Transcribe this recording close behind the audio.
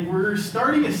We're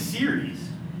starting a series.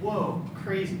 Whoa,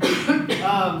 crazy.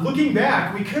 Looking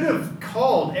back, we could have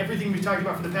called everything we've talked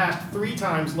about for the past 3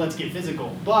 times Let's Get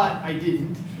Physical, but I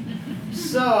didn't.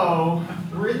 So,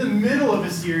 we're in the middle of a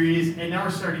series, and now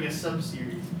we're starting a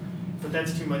sub-series. But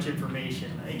that's too much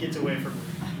information. It gets away from me.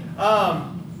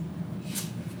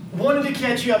 Wanted to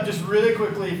catch you up just really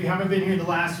quickly if you haven't been here the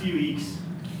last few weeks.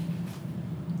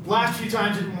 Last few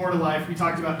times in More to Life, we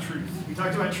talked about truth. We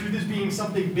talked about truth as being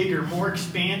something bigger, more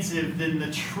expansive than the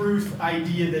truth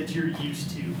idea that you're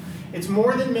used to. It's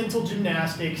more than mental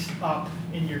gymnastics up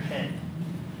in your head.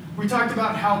 We talked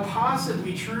about how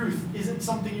possibly truth isn't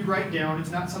something you write down,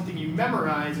 it's not something you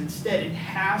memorize. Instead, it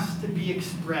has to be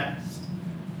expressed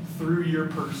through your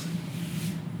person,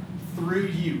 through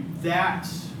you.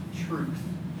 That's truth.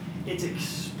 It's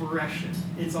expression.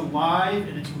 It's alive,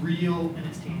 and it's real, and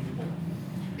it's tangible.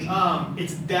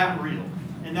 It's that real.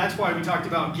 And that's why we talked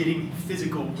about getting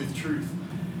physical with truth.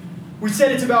 We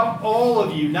said it's about all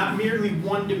of you, not merely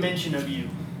one dimension of you.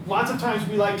 Lots of times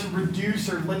we like to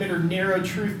reduce or limit or narrow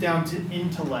truth down to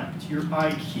intellect, your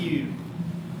IQ.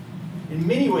 In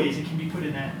many ways it can be put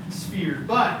in that sphere.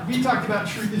 But we talked about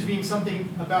truth as being something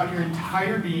about your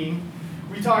entire being.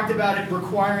 We talked about it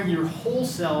requiring your whole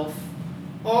self,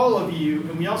 all of you,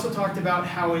 and we also talked about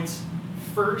how it's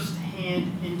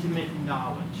first-hand, intimate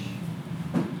knowledge,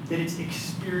 that it's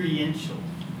experiential,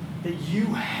 that you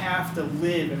have to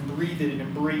live and breathe it and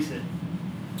embrace it.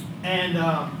 And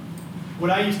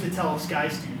what I used to tell Sky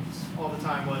students all the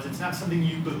time was, it's not something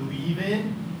you believe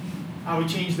in. I would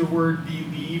change the word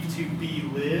believe to be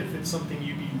live. It's something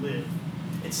you be live.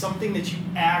 It's something that you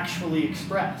actually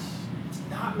express. It's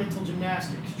not mental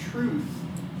gymnastics. Truth.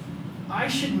 I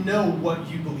should know what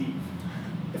you believe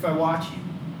if I watch you,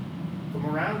 if I'm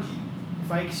around you,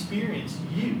 if I experience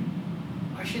you.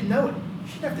 I should know it. You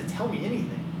shouldn't have to tell me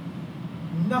anything.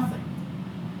 Nothing.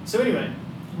 So anyway,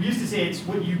 we used to say it's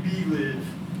what you be live.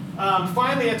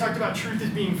 Finally, I talked about truth as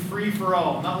being free for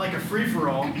all. Not like a free for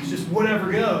all. It's just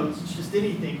whatever goes. It's just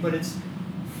anything. But it's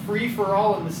free for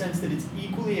all in the sense that it's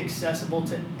equally accessible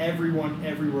to everyone,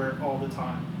 everywhere, all the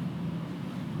time.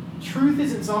 Truth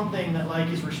isn't something that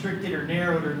is restricted or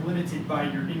narrowed or limited by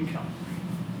your income,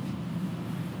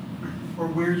 or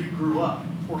where you grew up,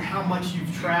 or how much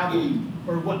you've traveled,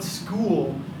 or what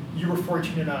school you were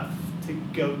fortunate enough to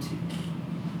go to.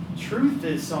 Truth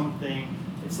is something,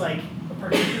 it's like a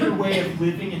particular way of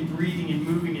living and breathing and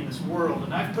moving in this world.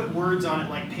 And I've put words on it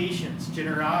like patience,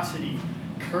 generosity,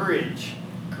 courage,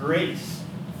 grace,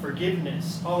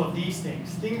 forgiveness, all of these things.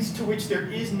 Things to which there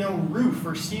is no roof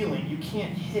or ceiling. You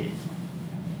can't hit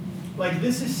it.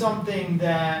 This is something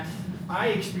that I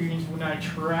experienced when I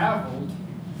traveled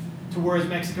to Juarez,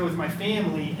 Mexico with my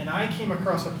family, and I came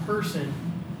across a person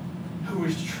who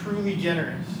was truly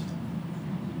generous.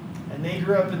 And they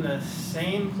grew up in the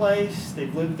same place.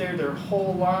 They've lived there their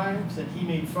whole lives, and he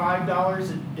made $5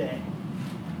 a day.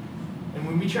 And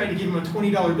when we tried to give him a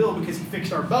 $20 bill because he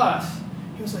fixed our bus,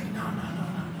 he was like, no.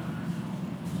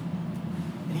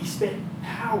 And he spent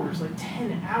hours,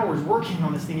 10 hours working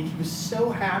on this thing, and he was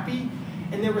so happy.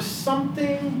 And there was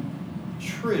something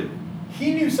true.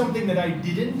 He knew something that I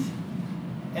didn't,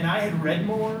 and I had read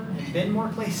more and been more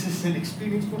places and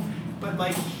experienced more,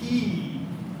 but he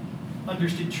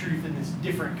understood truth in this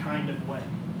different kind of way.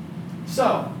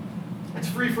 So, it's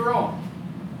free for all.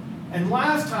 And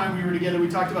last time we were together, we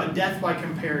talked about death by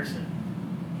comparison.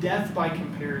 Death by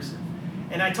comparison.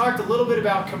 And I talked a little bit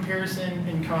about comparison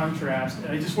and contrast,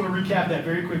 and I just want to recap that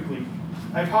very quickly.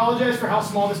 I apologize for how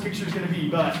small this picture is going to be,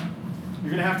 but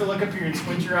you're going to have to look up here and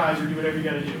squint your eyes or do whatever you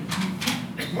got to do.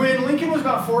 When Lincoln was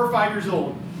about 4 or 5 years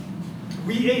old,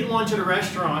 we ate lunch at a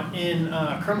restaurant in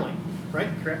Kremling, right?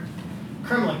 Correct?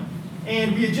 Kremling.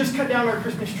 And we had just cut down our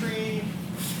Christmas tree,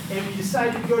 and we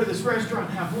decided to go to this restaurant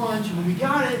and have lunch. And when we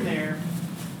got in there,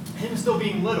 him still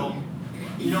being little,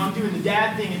 I'm doing the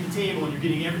dad thing at the table, and you're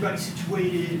getting everybody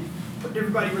situated, putting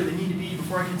everybody where they need to be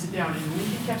before I can sit down. And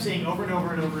Lincoln kept saying over and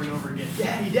over and over and over again,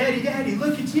 Daddy, Daddy, Daddy,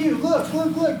 look, it's you. Look,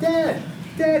 Dad.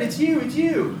 Dad, it's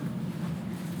you.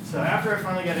 So after I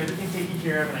finally got everything taken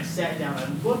care of and I sat down, I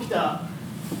looked up,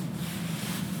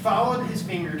 followed his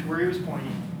finger to where he was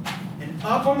pointing, and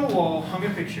up on the wall hung a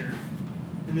picture,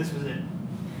 and this was it.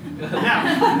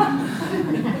 Now,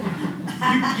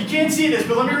 you can't see this,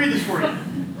 but let me read this for you.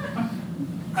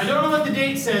 I don't know what the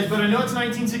date says, but I know it's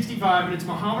 1965, and it's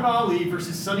Muhammad Ali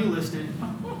versus Sonny Liston.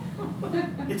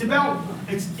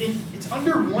 It's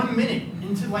under 1 minute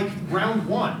into round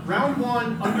one. Round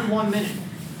one, under 1 minute.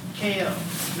 KO.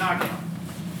 Knockout.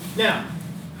 Now,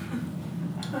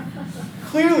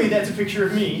 clearly that's a picture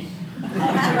of me.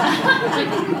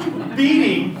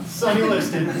 beating Sonny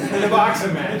Liston in a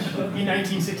boxing match in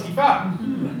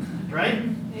 1965. Right?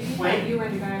 Maybe Wait. you were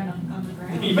the guy on the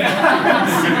ground.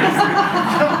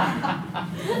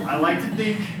 I like to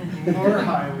think more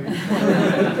highly.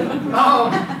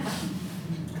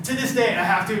 To this day, I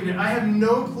have to admit, I have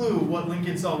no clue what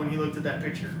Lincoln saw when he looked at that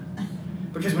picture.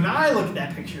 Because when I look at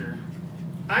that picture,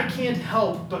 I can't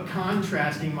help but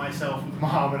contrasting myself with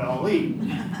Muhammad Ali.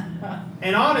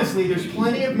 And honestly, there's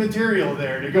plenty of material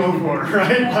there to go for,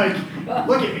 right? Like,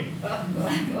 look at me.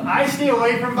 I stay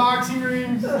away from boxing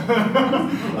rings.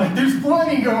 Like, there's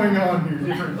plenty going on here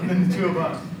different than the two of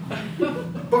us.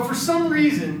 But for some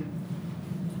reason,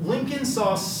 Lincoln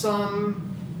saw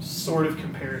some sort of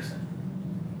comparison.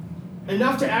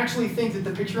 Enough to actually think that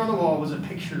the picture on the wall was a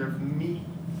picture of me.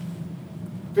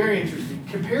 Very interesting.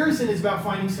 Comparison is about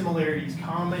finding similarities,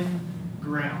 common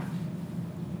ground.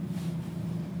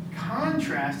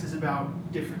 Contrast is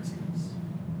about differences.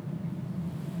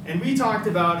 And we talked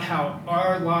about how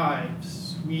our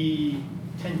lives, we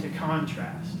tend to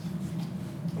contrast.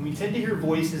 And we tend to hear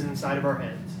voices inside of our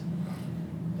heads.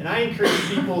 And I encourage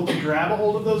people to grab a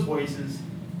hold of those voices,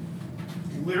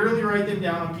 literally write them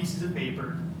down on pieces of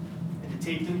paper, and to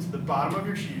take them to the bottom of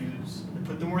your shoes, and to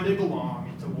put them where they belong,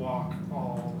 and to walk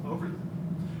all over them.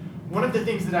 One of the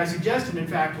things that I suggested, in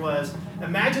fact, was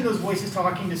imagine those voices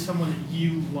talking to someone that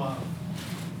you love.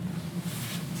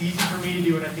 It's easy for me to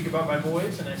do when I think about my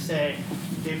boys, and I say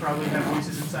they probably have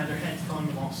voices inside their heads telling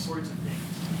them all sorts of things.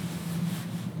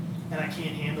 And I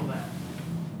can't handle that.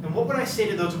 And what would I say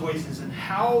to those voices, and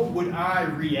how would I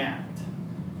react?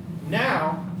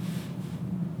 Now,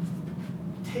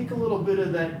 take a little bit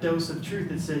of that dose of truth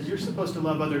that says you're supposed to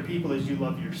love other people as you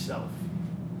love yourself.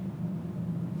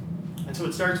 And so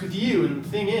it starts with you, and the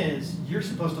thing is, you're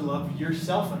supposed to love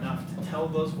yourself enough to tell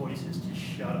those voices to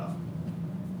shut up,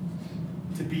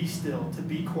 to be still, to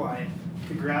be quiet,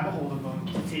 to grab a hold of them,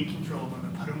 to take control of them,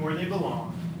 and put them where they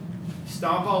belong.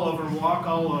 Stomp all over them, walk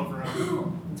all over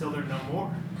them until they're no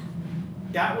more.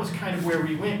 That was kind of where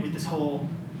we went with this whole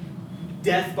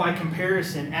death by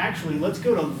comparison. Actually, let's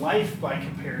go to life by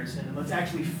comparison, and let's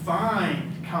actually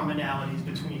find commonalities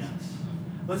between us.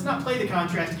 Let's not play the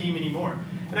contrast game anymore.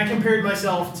 And I compared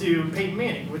myself to Peyton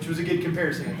Manning, which was a good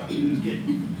comparison. I thought it was good.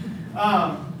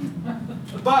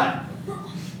 But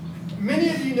many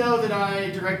of you know that I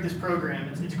direct this program.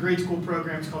 It's a grade school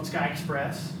program. It's called Sky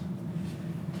Express.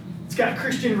 It's got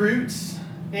Christian roots.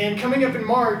 And coming up in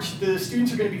March, the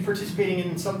students are going to be participating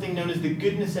in something known as the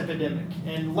Goodness Epidemic.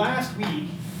 And last week,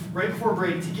 right before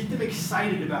break, to get them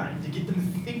excited about it, to get them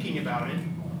thinking about it,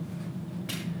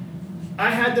 I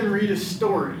had them read a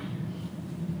story.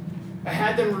 I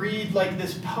had them read like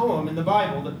this poem in the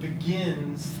Bible that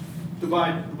begins the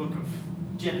Bible, the book of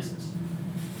Genesis.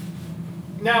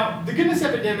 Now, the Goodness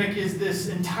Epidemic is this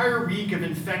entire week of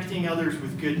infecting others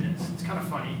with goodness. It's kind of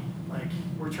funny. Like,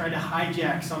 we're trying to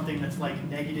hijack something that's like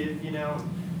negative,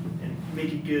 and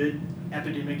make it good.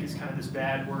 Epidemic is kind of this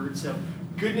bad word. So,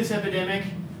 Goodness Epidemic,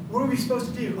 what are we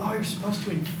supposed to do? Oh, you're supposed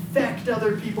to infect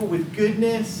other people with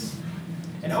goodness.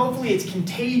 And hopefully it's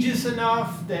contagious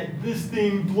enough that this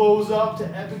thing blows up to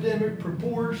epidemic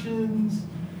proportions.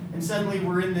 And suddenly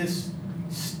we're in this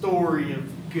story of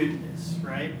goodness,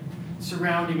 right?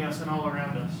 Surrounding us and all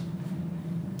around us.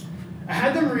 I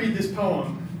had them read this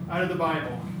poem out of the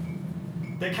Bible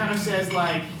that kind of says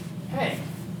like, hey,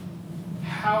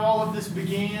 how all of this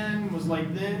began was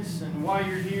like this, and why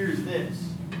you're here is this.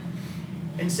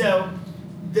 And so,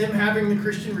 them having the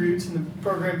Christian roots and the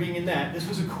program being in that, this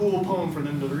was a cool poem for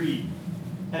them to read.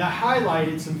 And I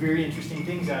highlighted some very interesting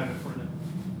things out of it for them.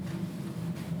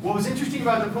 What was interesting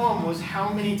about the poem was how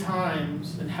many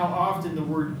times and how often the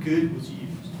word good was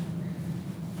used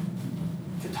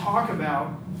to talk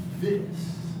about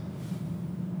this.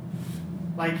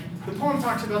 Like, the poem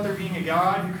talks about there being a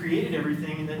God who created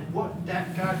everything, and that what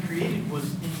that God created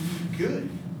was indeed good.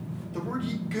 The word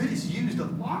good is used a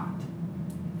lot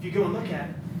if you go and look at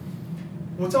it.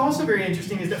 What's also very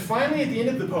interesting is that finally at the end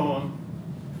of the poem,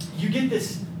 you get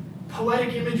this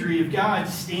poetic imagery of God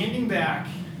standing back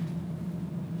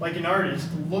like an artist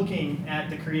looking at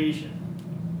the creation.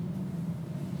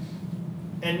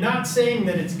 And not saying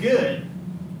that it's good,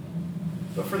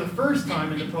 but for the first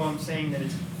time in the poem saying that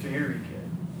it's very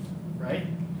good, right?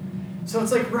 So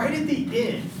it's like right at the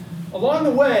end, along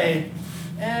the way,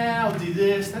 I'll do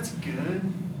this, that's good.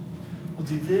 I'll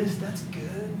do this, that's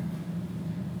good.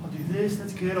 I'll do this,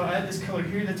 that's good. I'll add this color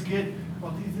here, that's good.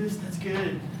 I'll do this, that's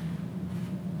good.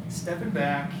 Stepping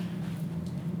back,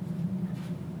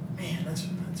 man, that's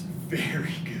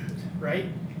very good, right?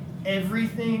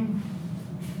 Everything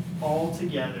all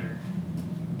together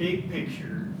big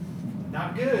picture,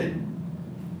 not good,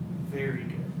 very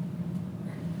good.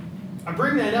 I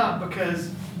bring that up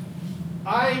because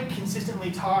I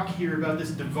consistently talk here about this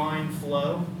divine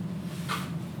flow,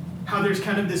 how there's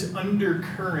kind of this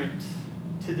undercurrent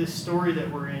to this story that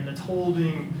we're in that's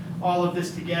holding all of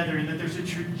this together, and that there's a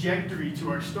trajectory to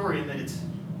our story, and that it's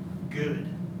good.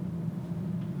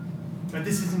 That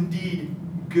this is indeed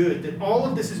good, that all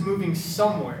of this is moving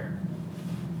somewhere.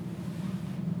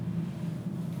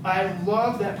 I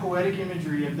love that poetic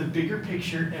imagery of the bigger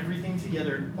picture, everything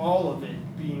together, all of it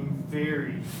being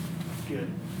very good.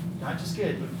 Not just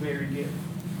good, but very good.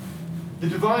 The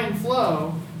divine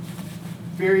flow,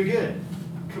 very good.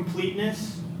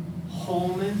 Completeness,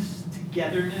 wholeness,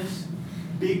 togetherness,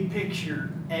 big picture,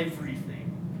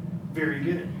 everything, very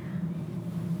good.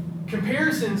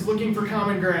 Comparisons, looking for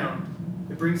common ground.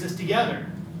 It brings us together.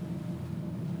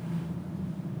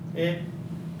 It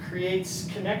creates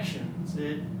connections.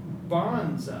 It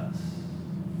bonds us.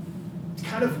 It's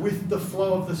kind of with the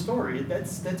flow of the story.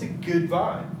 That's a good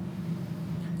vibe.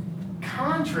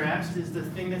 Contrast is the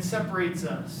thing that separates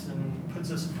us and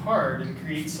puts us apart and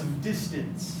creates some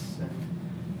distance. And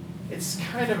it's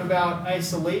kind of about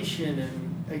isolation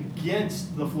and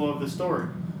against the flow of the story.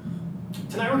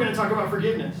 Tonight we're going to talk about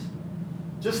forgiveness.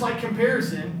 Just like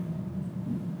comparison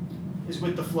is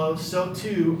with the flow, so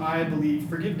too I believe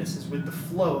forgiveness is with the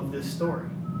flow of this story.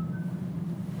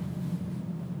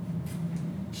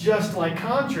 Just like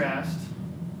contrast,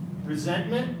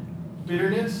 resentment,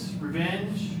 bitterness,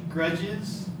 revenge,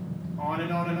 grudges, on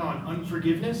and on and on,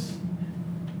 unforgiveness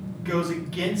goes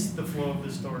against the flow of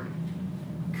the story,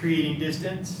 creating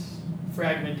distance,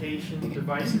 fragmentation,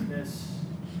 divisiveness,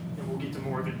 and we'll get to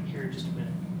more of it here in just a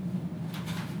minute.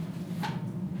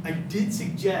 I did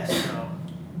suggest, though,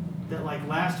 that like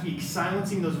last week,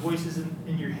 silencing those voices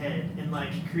in your head and like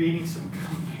creating some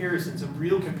comparison, some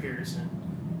real comparison,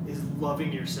 is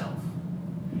loving yourself.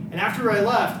 And after I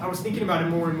left, I was thinking about it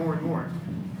more and more and more.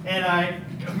 And I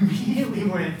immediately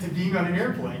went to being on an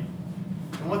airplane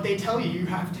and what they tell you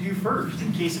have to do first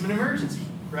in case of an emergency,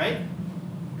 right?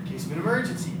 In case of an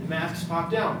emergency, the masks pop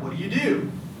down. What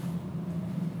do?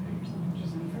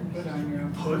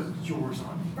 Put yours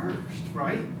on first,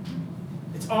 right?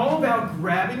 It's all about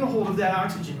grabbing a hold of that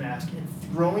oxygen mask and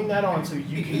throwing that on so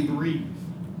you can breathe,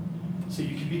 so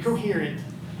you can be coherent,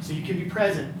 so you can be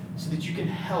present, so that you can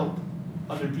help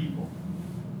other people.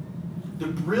 The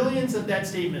brilliance of that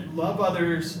statement, love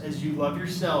others as you love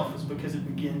yourself, is because it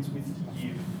begins with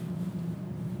you.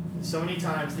 And so many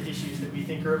times the issues that we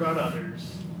think are about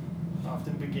others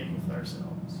often begin with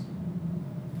ourselves.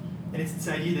 And it's this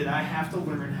idea that I have to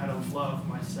learn how to love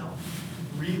myself,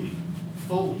 really,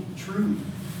 fully, truly.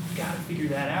 I've got to figure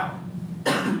that out.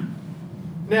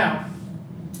 Now,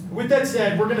 with that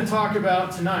said, we're going to talk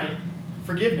about tonight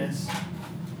forgiveness.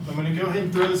 I'm going to go ahead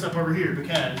and throw this up over here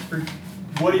because for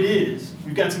what it is,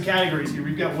 we've got some categories here.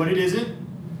 We've got what it isn't,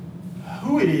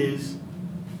 who it is,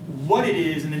 what it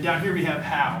is, and then down here we have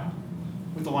how,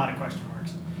 with a lot of question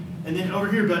marks. And then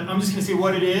over here, but I'm just going to say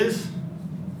what it is.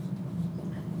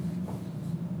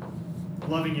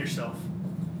 Loving yourself.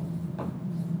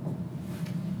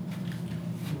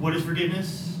 What is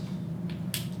forgiveness?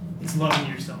 It's loving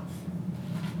yourself.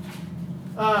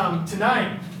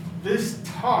 Tonight, this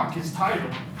talk is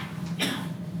titled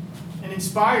and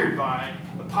inspired by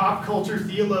a pop culture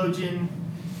theologian,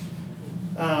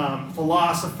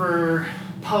 philosopher,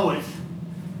 poet,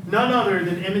 none other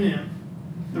than Eminem,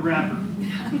 the rapper.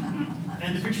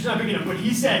 And the picture's not big enough, but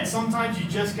he said, sometimes you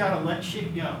just gotta let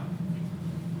shit go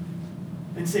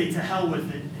and say to hell with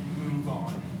it and move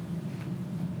on.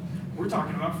 We're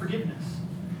talking about forgiveness.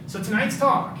 So tonight's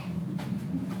talk,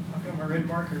 I've got my red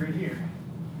marker right here.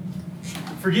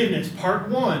 Forgiveness, part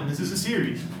 1. This is a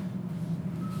series.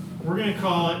 We're going to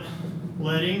call it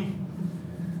Letting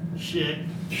Shit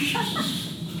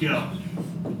Go.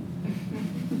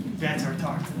 That's our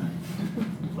talk tonight.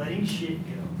 Letting shit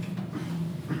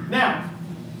go. Now,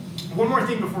 one more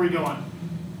thing before we go on.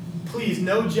 Please,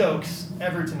 no jokes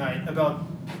ever tonight about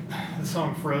the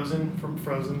song Frozen, from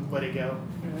Frozen, Let It Go.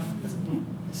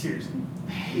 Seriously,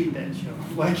 I hate that show.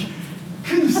 Like,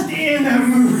 couldn't stand that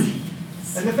movie.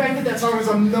 And the fact that that song was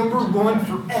on #1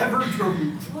 forever drove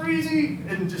me crazy,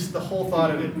 and just the whole thought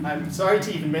of it. I'm sorry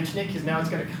to even mention it, because now it's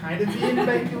going to kind of be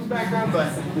in people's background,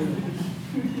 but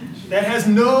that has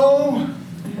no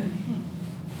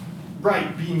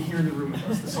right being here in the room with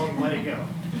us. The song Let It Go.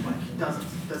 Like, it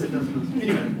doesn't.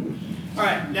 Anyway. All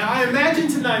right, now I imagine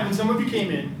tonight when some of you came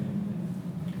in,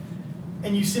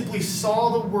 and you simply saw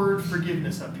the word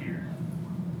forgiveness up here,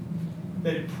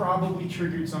 that it probably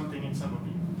triggered something in some of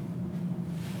you.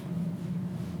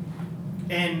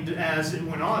 And as it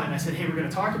went on, and I said, hey, we're going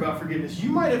to talk about forgiveness, you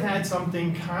might have had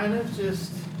something kind of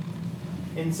just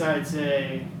inside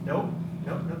say, nope,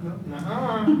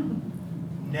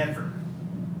 never,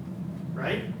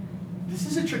 right? This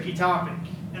is a tricky topic,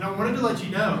 and I wanted to let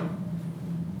you know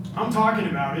I'm talking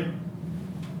about it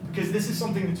because this is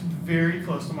something that's very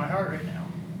close to my heart right now.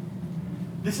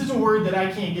 This is a word that I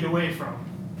can't get away from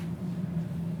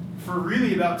for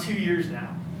really about 2 years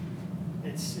now.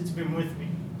 It's been with me.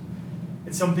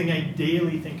 It's something I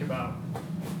daily think about.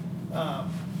 I'm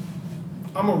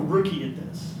a rookie at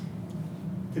this,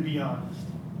 to be honest.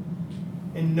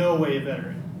 In no way a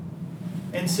veteran.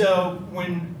 And so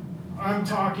when I'm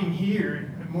talking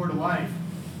here at More to Life,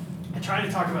 I try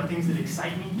to talk about things that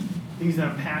excite me, things that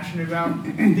I'm passionate about,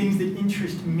 things that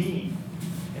interest me.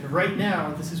 And right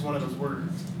now, this is one of those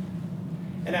words.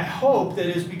 And I hope that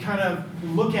as we kind of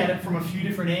look at it from a few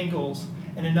different angles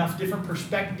and enough different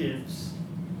perspectives,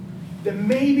 that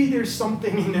maybe there's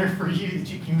something in there for you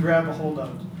that you can grab a hold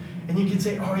of. And you can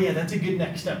say, oh yeah, that's a good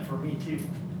next step for me too.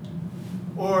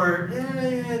 Or,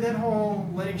 that whole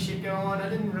letting shit go on, I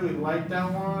didn't really like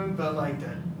that one, but like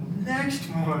that next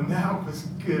one, that was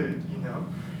good, you know.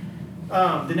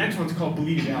 The next one's called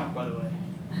Bleed It Out, by the way.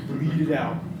 Bleed It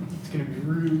Out. It's going to be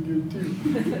really good too.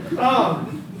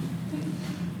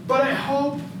 But I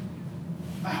hope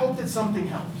that something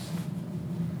helps.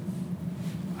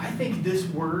 I think this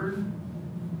word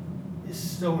is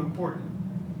so important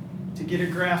to get a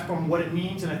grasp on what it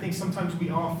means, and I think sometimes we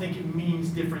all think it means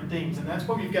different things, and that's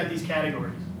why we've got these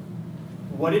categories.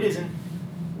 What it isn't,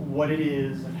 what it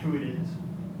is, and who it is.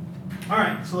 All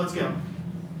right, so let's go.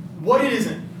 What it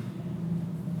isn't.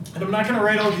 And I'm not going to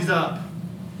write all these up,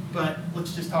 but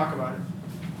let's just talk about it.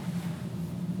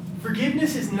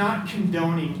 Forgiveness is not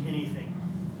condoning anything.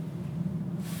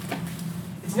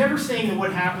 It's never saying that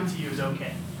what happened to you is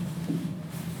okay.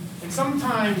 And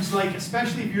sometimes, like,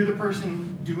 especially if you're the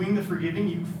person doing the forgiving,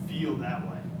 you feel that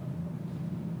way.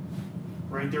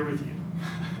 Right there with you.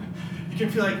 You can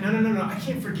feel like, no, I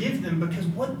can't forgive them because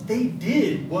what they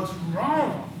did was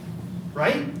wrong.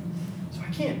 Right? So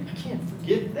I can't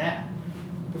forgive that.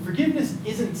 But forgiveness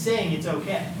isn't saying it's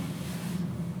okay.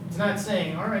 It's not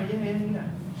saying, all right, yeah.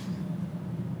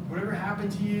 Whatever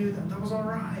happened to you, that was all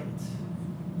right.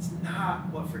 It's not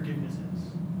what forgiveness is.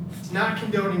 It's not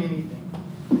condoning anything.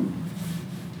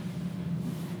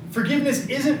 Forgiveness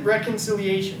isn't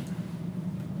reconciliation.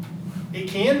 It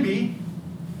can be,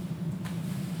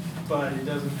 but it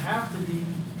doesn't have to be.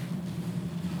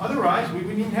 Otherwise, we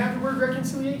wouldn't even have the word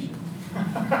reconciliation.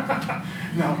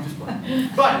 No, I'm just playing.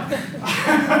 But,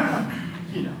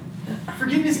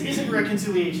 forgiveness isn't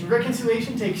reconciliation.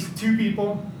 Reconciliation takes two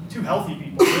people, two healthy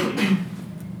people, really,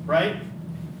 right?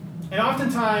 And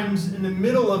oftentimes, in the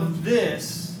middle of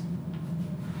this,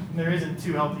 there isn't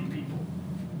two healthy people.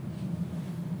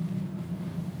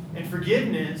 And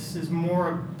forgiveness is more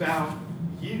about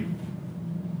you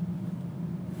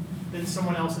than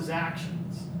someone else's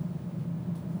actions.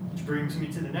 Which brings me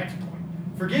to the next point.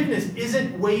 Forgiveness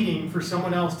isn't waiting for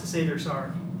someone else to say they're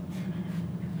sorry.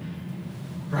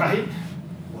 Right?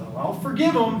 Well, I'll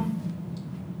forgive them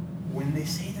when they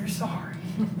say they're sorry.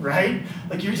 Right?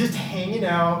 Like you're just hanging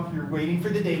out, you're waiting for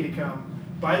the day to come.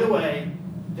 By the way,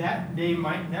 that day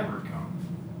might never come.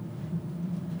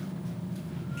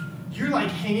 You're like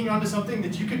hanging on to something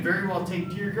that you could very well take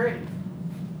to your grave.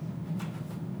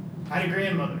 I had a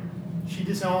grandmother. She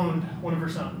disowned one of her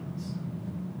sons.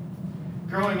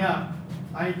 Growing up,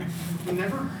 I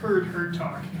never heard her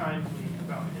talk kindly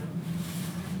about him.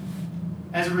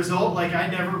 As a result, I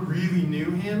never really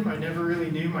knew him. I never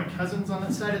really knew my cousins on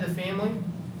that side of the family.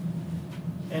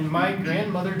 And my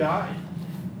grandmother died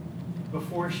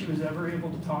before she was ever able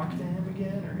to talk to him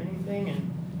again or anything.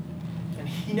 And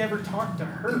he never talked to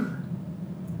her.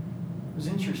 It was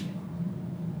interesting.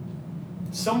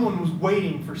 Someone was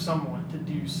waiting for someone to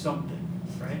do something,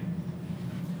 right?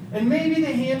 And maybe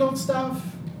they handled stuff,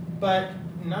 but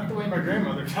not the way my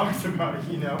grandmother talked about it,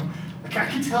 I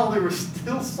could tell there was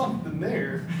still something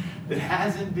there that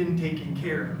hasn't been taken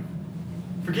care of.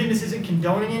 Forgiveness isn't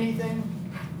condoning anything.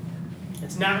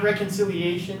 It's not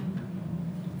reconciliation.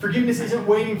 Forgiveness isn't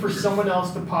waiting for someone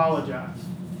else to apologize.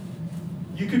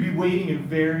 You could be waiting a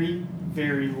very,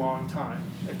 very long time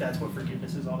if that's what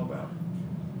forgiveness is all about.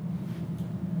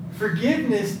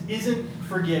 Forgiveness isn't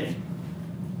forgetting.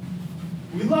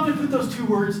 We love to put those two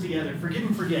words together, forgive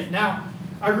and forget. Now,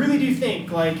 I really do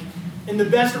think, in the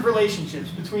best of relationships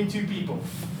between two people,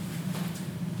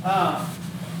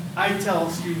 I tell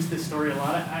students this story a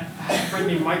lot. I had a friend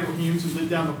named Michael Humes who lived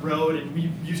down the road, and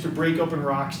we used to break open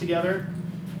rocks together.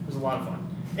 It was a lot of fun.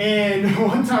 And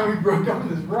one time we broke open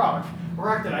this rock. A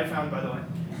rock that I found, by the way.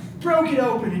 Broke it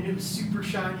open and it was super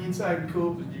shiny inside and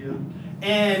cool.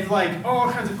 And like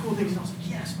all kinds of cool things. And I was like,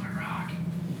 yes, my rock.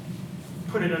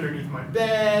 Put it underneath my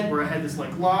bed where I had this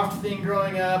like loft thing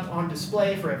growing up on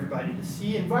display for everybody to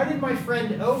see. Invited my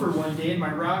friend over one day and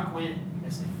my rock went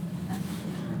missing.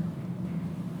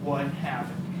 What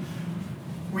happened?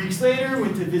 Weeks later,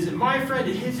 went to visit my friend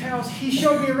at his house. He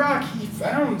showed me a rock he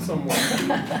found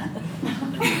somewhere.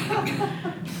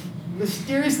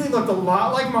 Mysteriously looked a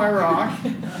lot like my rock.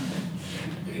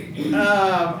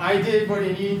 I did what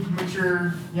any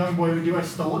mature young boy would do. I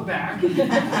stole it back.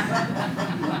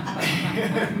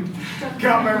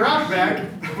 Got my rock back.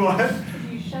 But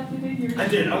You shoved it in your... I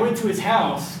did. I went to his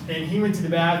house, and he went to the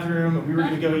bathroom, and we were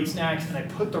going to go eat snacks, and I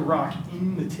put the rock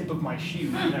in the tip of my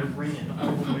shoe, and I ran it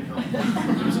all the way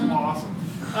home. It was awesome.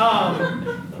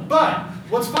 But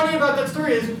what's funny about that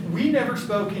story is we never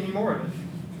spoke any more of it.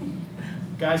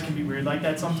 Guys can be weird like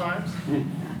that sometimes.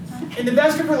 In the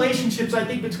best of relationships, I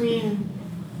think, between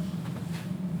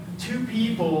two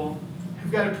people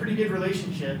who've got a pretty good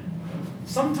relationship,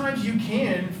 sometimes you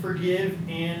can forgive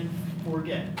and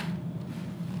forget.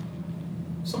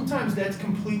 Sometimes that's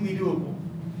completely doable.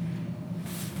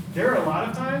 There are a lot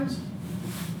of times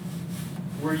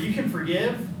where you can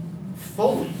forgive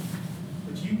fully,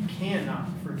 but you cannot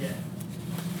forget.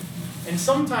 And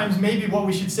sometimes maybe what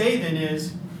we should say then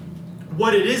is,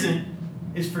 what it isn't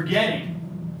is forgetting.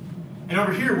 And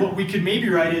over here, what we could maybe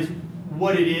write is,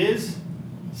 what it is,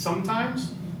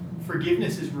 sometimes,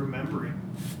 forgiveness is remembering.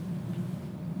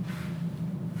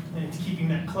 And it's keeping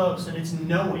that close, and it's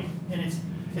knowing. And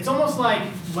it's almost like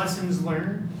lessons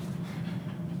learned,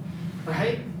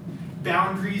 right?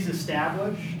 Boundaries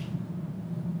established.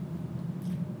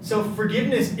 So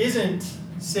forgiveness isn't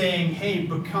saying, hey,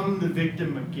 become the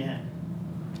victim again.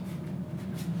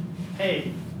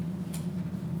 Hey,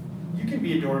 you can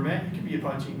be a doormat, you can be a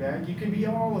punching bag, you can be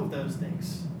all of those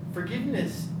things.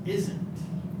 Forgiveness isn't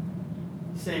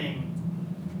saying,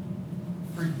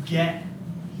 forget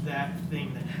that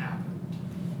thing that happened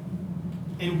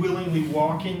and willingly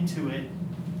walk into it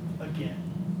again.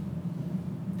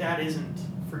 That isn't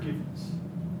forgiveness.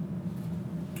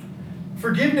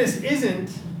 Forgiveness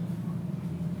isn't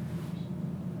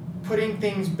putting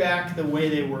things back the way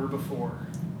they were before.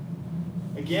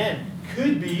 Again,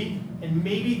 could be, and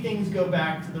maybe things go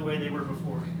back to the way they were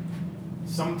before.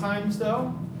 Sometimes,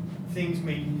 though, things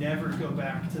may never go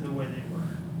back to the way they were.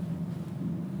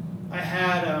 I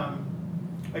had a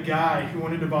guy who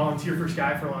wanted to volunteer for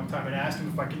Sky for a long time, and I asked him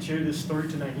if I could share this story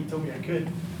tonight. He told me I could.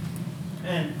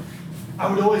 And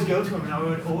I would always go to him, and I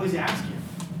would always ask him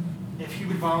if he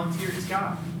would volunteer at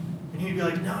Sky. And he'd be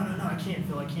like, no, I can't,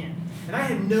 Phil, I can't. And I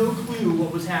had no clue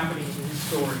what was happening in his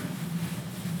story.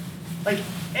 Like,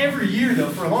 every year, though,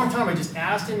 for a long time, I just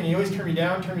asked him, and he always turned me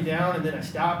down, and then I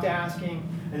stopped asking.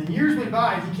 And then years went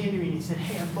by, and he came to me, and he said,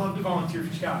 hey, I'd love to volunteer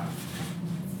for Sky.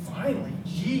 Finally,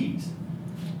 geez.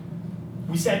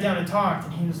 We sat down and talked,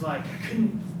 and he was like, I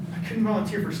couldn't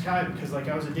volunteer for Sky because, like,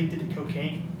 I was addicted to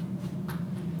cocaine.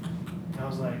 And I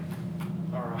was like,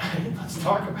 all right, let's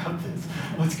talk about this.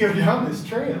 Let's go down this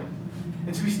trail.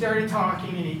 And so we started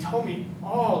talking, and he told me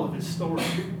all of his story.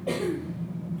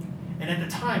 And at the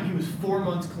time, he was 4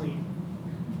 months clean.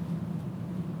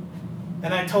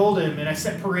 And I told him, and I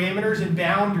set parameters and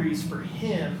boundaries for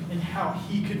him and how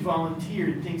he could volunteer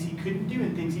and things he couldn't do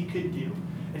and things he could do.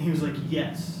 And he was like,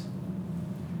 yes.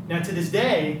 Now, to this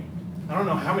day, I don't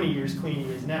know how many years clean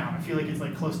he is now. I feel like it's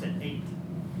like close to 8.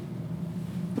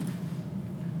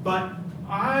 But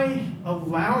I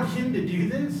allowed him to do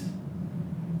this,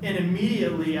 and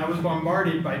immediately I was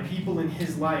bombarded by people in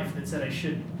his life that said I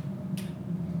shouldn't.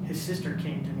 His sister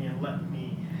came to me and let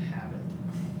me have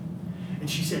it. And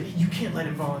she said, you can't let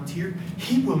him volunteer.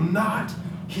 He's not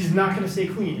going to stay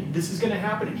clean. And this is going to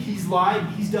happen. And he's lied.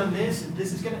 He's done this. And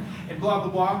this is going to, and blah,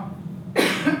 blah, blah.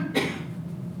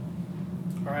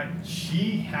 All right.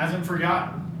 She hasn't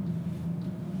forgotten.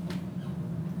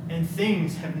 And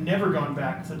things have never gone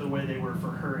back to the way they were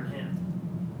for her and him.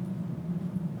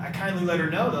 I kindly let her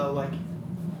know, though, like,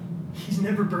 he's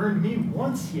never burned me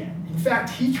once yet. In fact,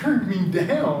 he turned me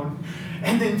down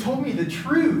and then told me the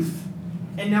truth.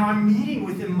 And now I'm meeting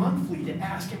with him monthly to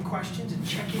ask him questions and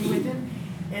check in with him.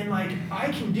 And like, I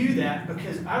can do that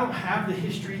because I don't have the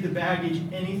history, the baggage,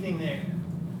 anything there.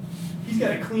 He's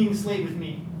got a clean slate with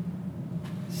me.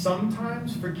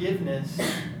 Sometimes forgiveness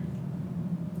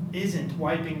isn't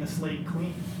wiping the slate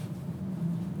clean.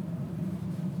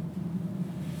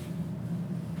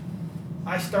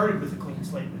 I started with a clean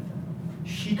slate with him.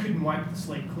 She couldn't wipe the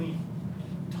slate clean.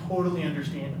 Totally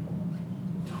understandable.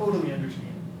 Totally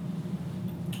understandable.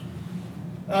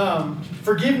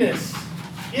 Forgiveness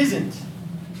isn't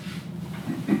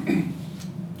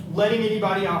letting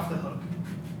anybody off the hook.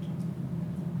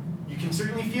 You can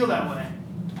certainly feel that way.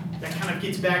 That kind of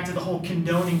gets back to the whole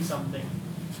condoning something.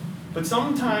 But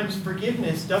sometimes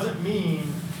forgiveness doesn't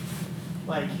mean,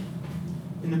 like,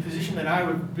 in the position that I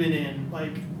would have been in,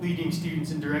 like leading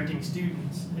students and directing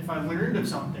students, if I learned of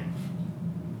something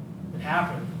that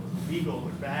happened, was illegal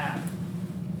or bad,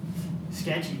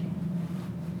 sketchy,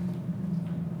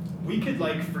 we could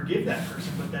like forgive that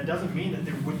person, but that doesn't mean that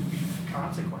there wouldn't be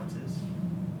consequences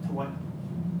to what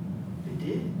they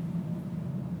did.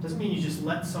 Doesn't mean you just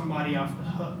let somebody off the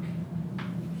hook.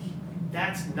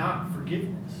 That's not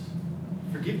forgiveness.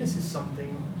 Forgiveness is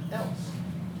something else.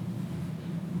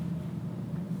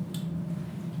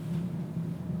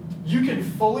 You can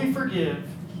fully forgive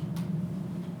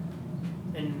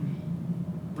and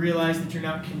realize that you're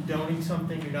not condoning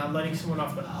something, you're not letting someone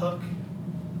off the hook,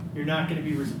 you're not going to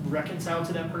be reconciled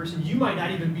to that person. You might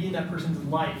not even be in that person's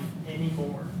life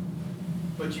anymore,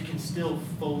 but you can still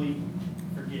fully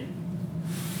forgive.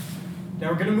 Now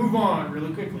we're going to move on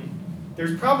really quickly.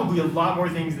 There's probably a lot more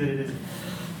things that it isn't.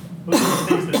 Those are the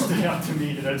things that stood out to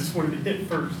me that I just wanted to hit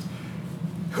first.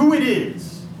 Who it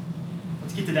is.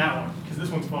 Let's get to that one, because this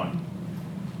one's fun.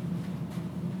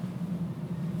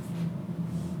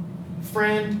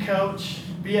 Friend, coach,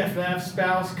 BFF,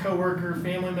 spouse, coworker,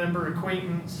 family member,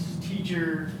 acquaintance,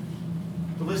 teacher.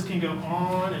 The list can go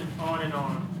on and on and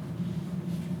on.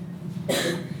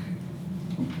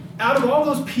 Out of all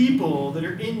those people that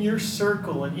are in your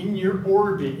circle and in your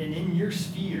orbit and in your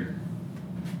sphere,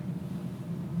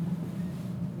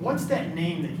 what's that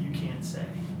name that you can't say?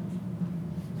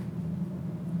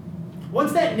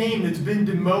 What's that name that's been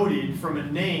demoted from a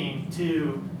name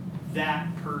to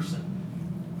that person?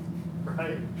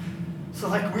 Right? So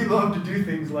like we love to do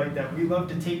things like that. We love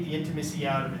to take the intimacy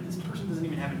out of it. This person doesn't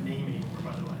even have a name anymore,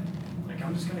 by the way. Like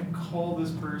I'm just going to call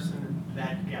this person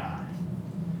that guy.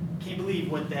 Can't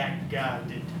believe what that guy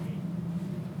did to me.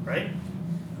 Right?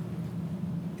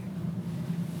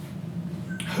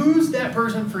 Who's that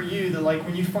person for you that like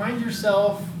when you find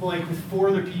yourself like with 4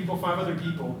 other people, 5 other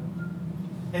people,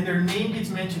 and their name gets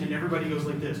mentioned and everybody goes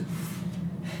like this.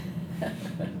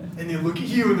 And they look at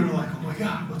you and they're like, oh my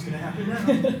God, what's going to happen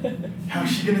now?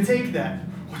 How's she going to take that?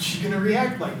 What's she going to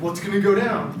react like? What's going to go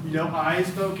down? You know, eyes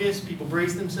focus, people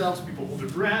brace themselves, people hold their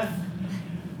breath.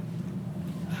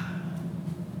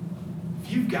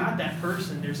 If you've got that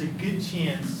person, there's a good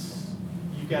chance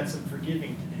you've got some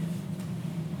forgiving to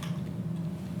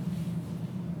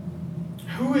do.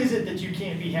 Who is it that you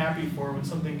can't be happy for when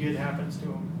something good happens to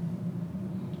them?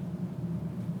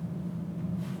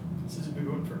 This is a big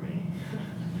one for me.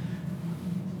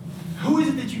 Who is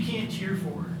it that you can't cheer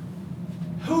for?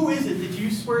 Who is it that you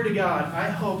swear to God,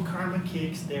 I hope karma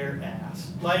kicks their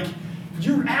ass? Like,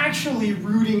 you're actually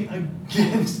rooting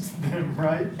against them,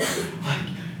 right? Like,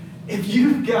 if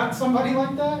you've got somebody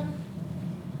like that,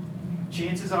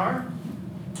 chances are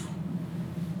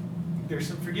there's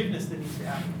some forgiveness that needs to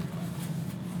happen.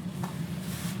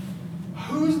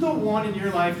 Who's the one in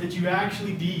your life that you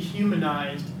actually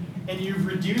dehumanized and you've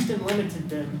reduced and limited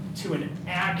them to an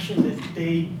action that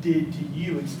they did to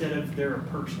you instead of they're a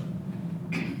person?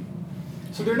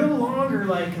 So they're no longer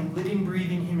like a living,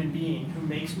 breathing human being who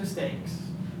makes mistakes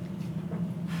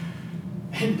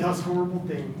and does horrible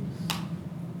things.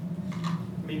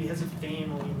 Maybe has a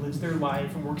family, lives their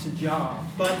life, and works a job.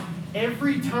 But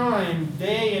every time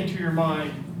they enter your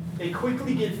mind, they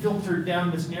quickly get filtered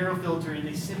down this narrow filter and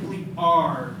they simply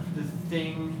are the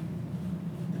thing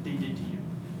that they did to you.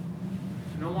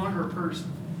 They're no longer a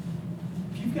person.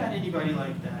 If you've got anybody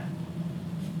like that,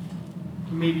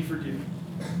 maybe forgive them.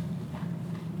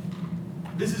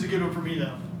 This is a good one for me,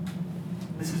 though.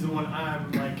 This is the one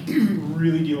I'm like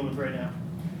really dealing with right now.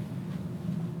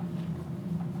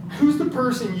 Who's the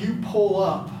person you pull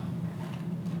up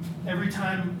every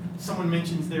time someone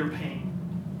mentions their pain?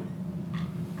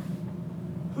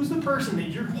 Who's the person that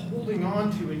you're holding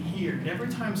on to in here, and every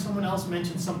time someone else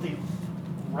mentions something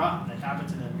rotten that happened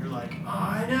to them, you're like, oh,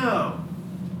 I know.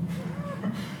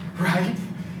 Right?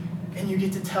 And you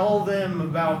get to tell them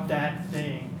about that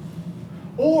thing.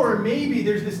 Or maybe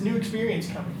there's this new experience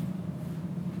coming.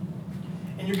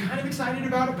 And you're kind of excited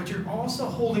about it, but you're also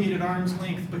holding it at arm's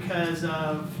length because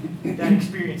of that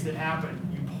experience that happened.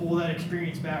 You pull that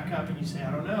experience back up and you say,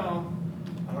 I don't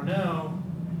know.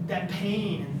 That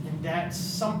pain and that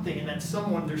something and that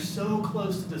someone, they're so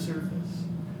close to the surface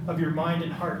of your mind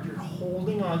and heart. You're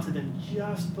holding on to them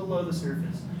just below the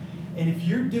surface. And if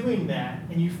you're doing that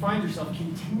and you find yourself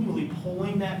continually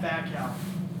pulling that back out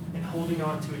and holding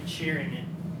on to it, sharing it,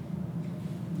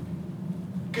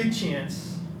 good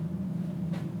chance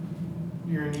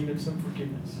you're in need of some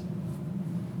forgiveness.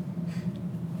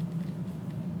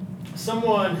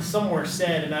 Someone somewhere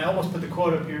said, and I almost put the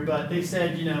quote up here, but they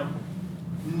said,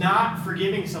 not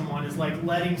forgiving someone is like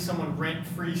letting someone rent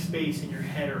free space in your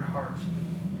head or heart,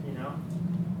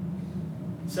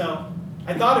 So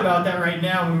I thought about that right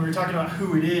now when we were talking about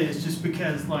who it is, just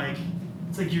because it's like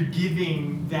you're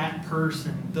giving that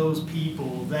person, those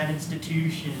people, that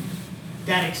institution,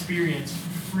 that experience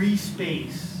free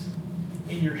space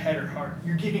in your head or heart.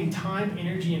 You're giving time,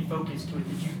 energy, and focus to it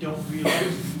that you don't realize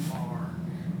you are.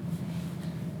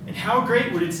 And how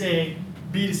great would it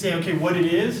be to say, okay, what it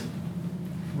is?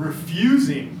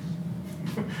 Refusing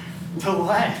to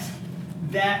let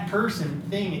that person,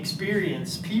 thing,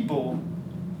 experience, people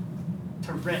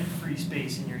to rent free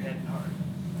space in your head and heart.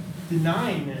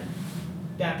 Denying them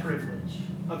that privilege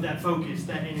of that focus,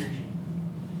 that energy.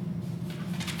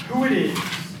 Who it is.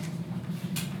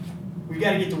 We've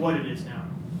got to get to what it is now.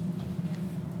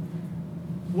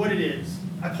 What it is.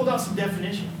 I pulled out some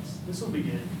definitions. This will be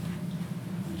good.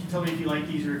 You can tell me if you like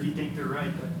these or if you think they're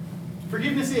right. But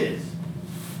forgiveness is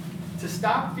to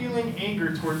stop feeling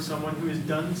anger towards someone who has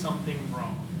done something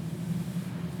wrong.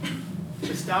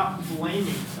 To stop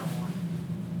blaming someone.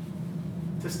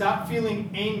 To stop feeling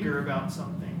anger about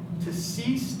something. To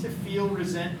cease to feel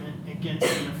resentment against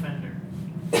an offender.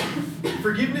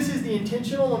 Forgiveness is the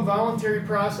intentional and voluntary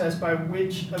process by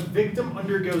which a victim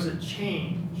undergoes a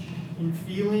change in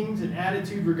feelings and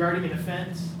attitude regarding an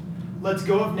offense, lets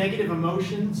go of negative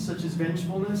emotions such as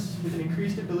vengefulness with an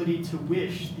increased ability to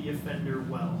wish the offender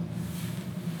well.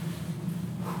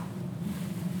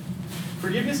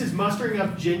 Forgiveness is mustering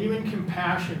up genuine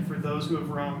compassion for those who have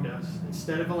wronged us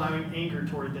instead of allowing anger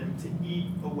toward them to eat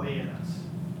away at us.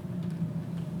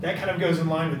 That kind of goes in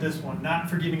line with this one. Not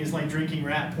forgiving is like drinking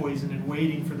rat poison and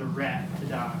waiting for the rat to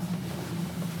die.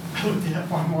 I looked it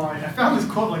up online. I found this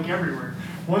quote everywhere.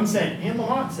 One said, Anne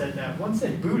Lamott said that. One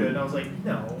said Buddha, and I was like,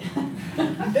 no.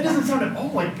 That doesn't sound at all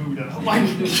like Buddha.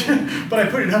 But I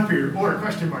put it up here, or a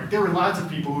question mark. There were lots of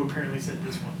people who apparently said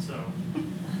this one, so.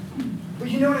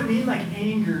 But you know what I mean? Like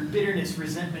anger, bitterness,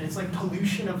 resentment. It's like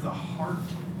pollution of the heart.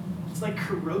 It's like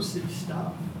corrosive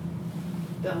stuff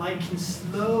that can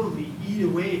slowly eat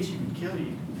away at you and kill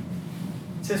you.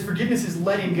 It says forgiveness is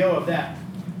letting go of that.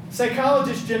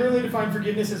 Psychologists generally define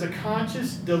forgiveness as a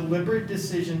conscious, deliberate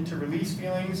decision to release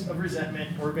feelings of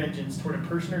resentment or vengeance toward a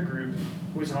person or group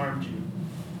who has harmed you,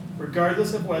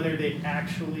 regardless of whether they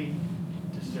actually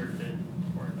deserved it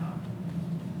or not.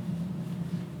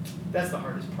 That's the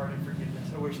hardest part of forgiveness.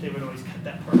 I wish they would always cut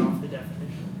that part off the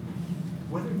definition.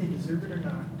 Whether they deserve it or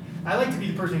not. I like to be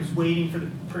the person who's waiting for the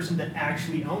person to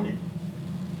actually own it.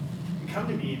 And come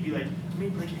to me and be like,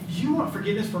 if you want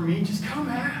forgiveness from me, just come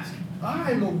ask.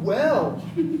 I'm a well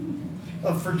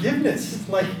of forgiveness.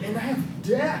 And I have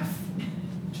depth.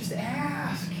 Just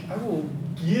ask. I will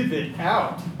give it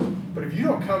out. But if you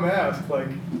don't come ask,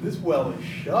 this well is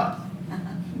shut.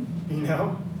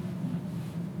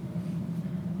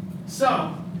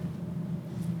 So,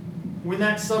 when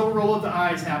that subtle roll of the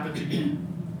eyes happens again,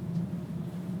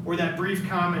 or that brief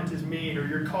comment is made, or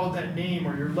you're called that name,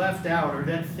 or you're left out, or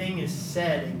that thing is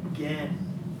said again,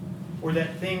 or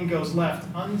that thing goes left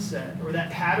unsaid, or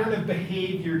that pattern of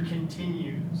behavior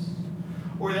continues,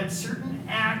 or that certain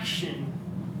action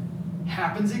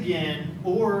happens again,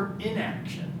 or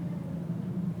inaction.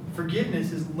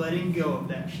 Forgiveness is letting go of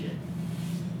that shit.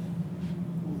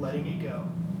 Letting it go.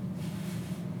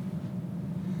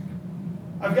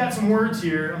 I've got some words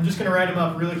here. I'm just going to write them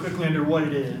up really quickly under what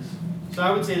it is. So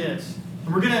I would say this,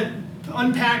 and we're going to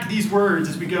unpack these words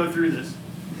as we go through this.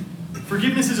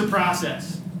 Forgiveness is a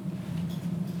process.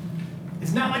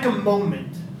 It's not like a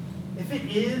moment. If it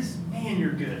is, man,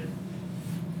 you're good.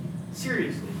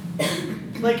 Seriously.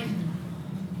 I'm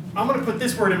going to put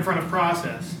this word in front of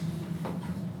process.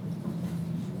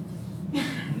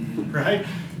 Right?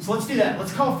 So let's do that.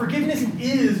 Let's call forgiveness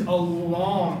is a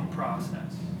long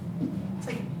process. It's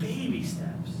like baby steps.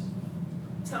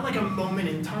 It's not like a moment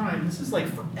in time. This is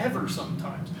forever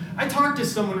sometimes. I talked to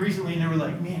someone recently and they were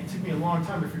like, man, it took me a long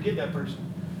time to forgive that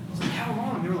person. I was like, how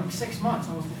long? They were 6 months.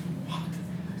 I was like, what?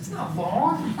 It's not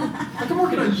long. I'm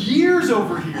working on years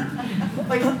over here.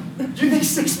 Do you think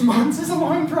 6 months is a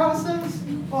long process?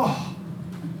 Oh.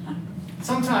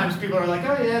 Sometimes people are like,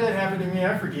 oh yeah, that happened to me,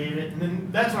 I forgave it. And then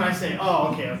that's when I say,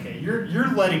 oh, okay,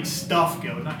 you're letting stuff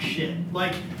go, not shit.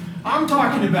 I'm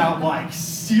talking about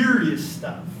serious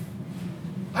stuff.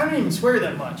 I don't even swear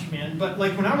that much, man. But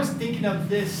when I was thinking of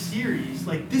this series,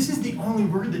 this is the only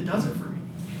word that does it for me.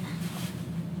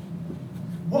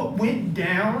 What went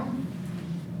down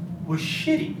was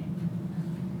shitty.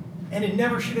 And it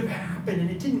never should have happened, and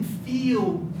it didn't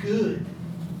feel good.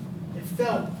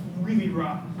 felt really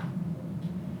rotten.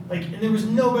 Like, and there was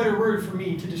no better word for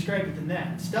me to describe it than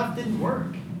that. Stuff didn't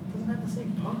work. It doesn't have the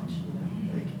same punch, you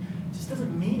know? Like, it just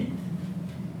doesn't mean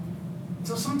it.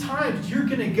 So sometimes you're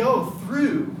going to go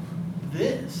through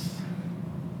this.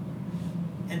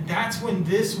 And that's when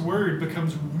this word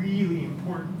becomes really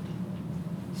important.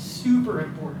 Super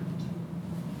important.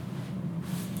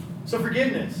 So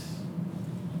forgiveness.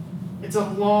 It's a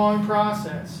long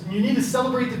process. And you need to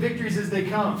celebrate the victories as they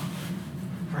come.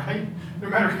 Right? No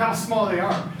matter how small they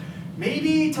are.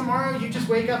 Maybe tomorrow you just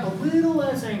wake up a little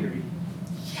less angry.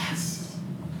 Yes!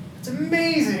 It's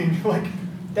amazing. Like,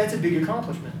 that's a big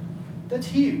accomplishment. That's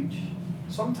huge.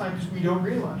 Sometimes we don't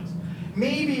realize.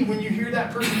 Maybe when you hear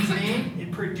that person's name,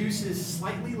 it produces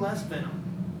slightly less venom.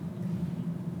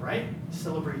 Right?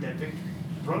 Celebrate that victory.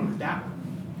 Run with that one.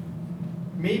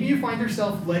 Maybe you find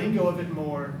yourself letting go of it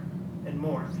more and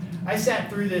more. I sat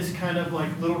through this kind of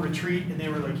like little retreat, and they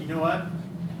were like, you know what?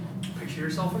 Picture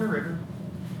yourself in a river.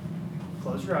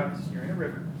 Close your eyes. You're in a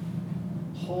river.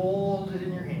 Hold it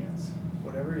in your hands.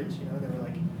 Whatever it is, you know. They were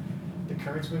like, the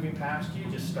current's moving past you.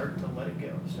 Just start to let it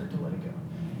go. Start to let it go.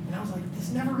 And I was like, this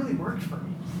never really worked for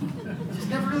me. This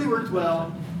never really worked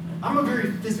well. I'm a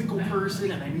very physical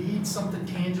person, and I need something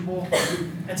tangible.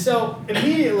 And so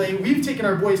immediately, we've taken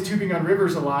our boys tubing on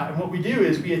rivers a lot, and what we do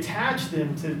is we attach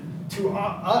them to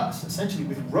us, essentially,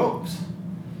 with ropes.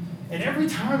 And every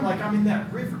time, like, I'm in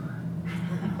that river,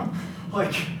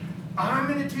 like,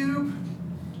 I'm in a tube,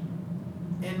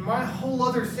 and my whole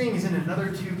other thing is in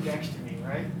another tube next to me,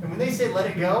 right? And when they say let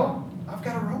it go, I've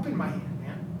got a rope in my hand,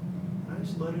 man. I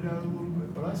just let it out a little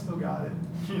bit, but I still got it,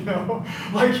 you know?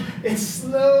 Like, it's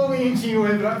slowly inching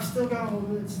away, but I've still got a little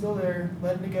bit. It's still there,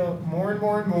 letting it go more and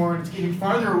more and more, and it's getting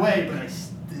farther away, but I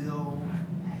still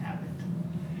have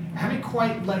it. I haven't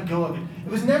quite let go of it.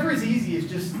 It was never as easy as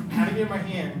just having it in my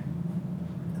hand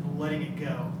and letting it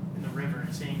go in the river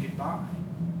and saying goodbye.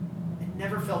 It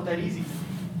never felt that easy to me.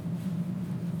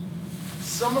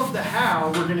 Some of the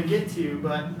how we're going to get to,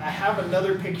 but I have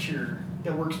another picture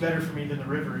that works better for me than the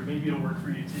river. Maybe it'll work for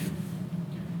you too.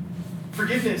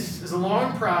 Forgiveness is a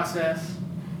long process,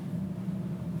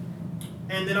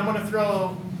 and then I'm going to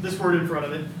throw this word in front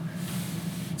of it.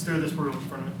 Let's throw this word in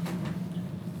front of it.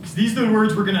 Because these are the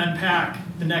words we're going to unpack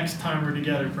the next time we're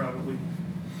together, probably.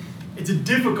 It's a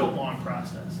difficult, long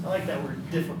process. I like that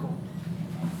word, difficult.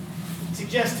 It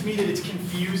suggests to me that it's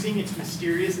confusing, it's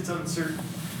mysterious, it's uncertain.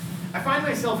 I find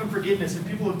myself in forgiveness, and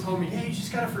people have told me, hey, you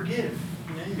just got to forgive.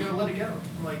 You know, you got to let it go.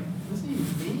 I'm like, what does it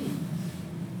even mean?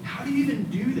 How do you even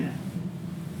do that?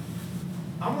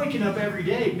 I'm waking up every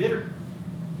day bitter.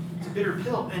 It's a bitter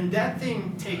pill. And that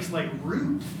thing takes like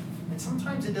root. And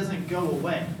sometimes it doesn't go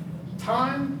away.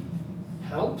 Time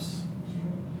helps,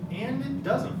 and it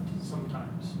doesn't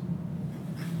sometimes.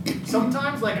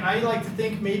 Sometimes, like, I like to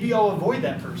think maybe I'll avoid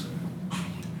that person.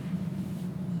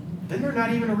 Then they're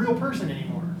not even a real person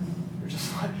anymore. They're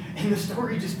just like, and the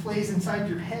story just plays inside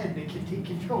your head and it can take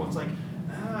control. It's like,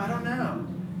 I don't know.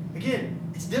 Again,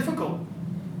 it's difficult.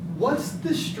 What's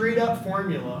the straight up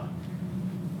formula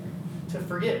to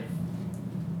forgive?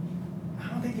 I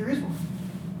don't think there is one.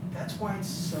 That's why it's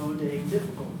so dang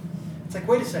difficult. It's like,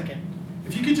 wait a second.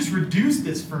 If you could just reduce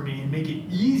this for me and make it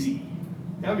easy,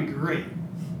 that would be great.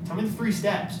 Tell me the 3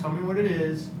 steps. Tell me what it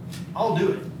is. I'll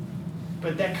do it.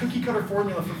 But that cookie cutter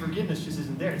formula for forgiveness just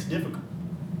isn't there. It's difficult.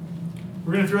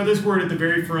 We're going to throw this word at the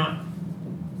very front.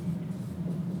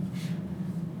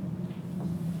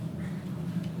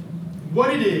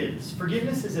 What it is,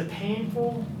 forgiveness is a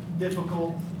painful,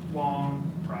 difficult, long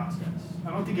process. I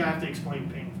don't think I have to explain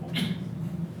painful.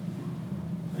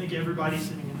 I think everybody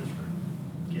sitting in this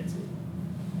room gets it.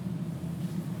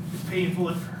 It's painful,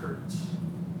 it hurts.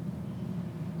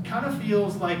 It kind of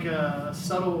feels like a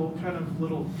subtle kind of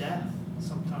little death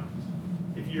sometimes,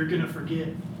 if you're going to forget.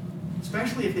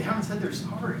 Especially if they haven't said they're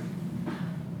sorry.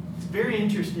 It's very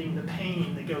interesting, the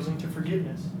pain that goes into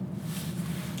forgiveness.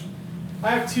 I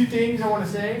have 2 things I want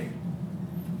to say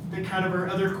that kind of are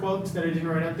other quotes that I didn't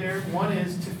write up there. One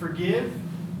is to forgive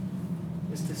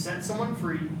is to set someone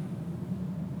free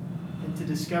and to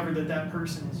discover that that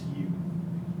person is you.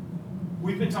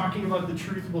 We've been talking about the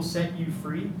truth will set you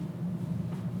free.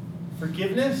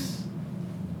 Forgiveness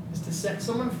is to set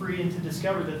someone free and to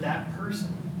discover that that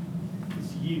person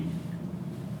is you.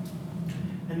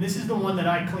 And this is the one that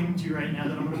I cling to right now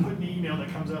that I'm going to put in the email that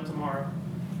comes out tomorrow.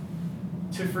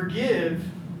 To forgive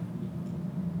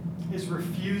is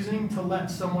refusing to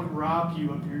let someone rob you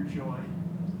of your joy.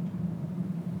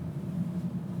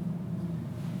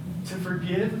 To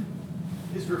forgive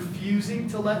is refusing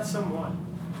to let someone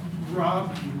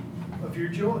rob you of your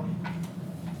joy.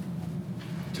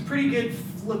 It's a pretty good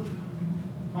flip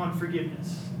on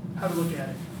forgiveness, how to look at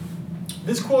it.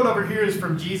 This quote over here is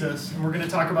from Jesus, and we're going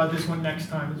to talk about this one next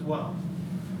time as well.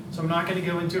 So I'm not going to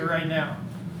go into it right now.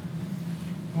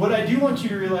 What I do want you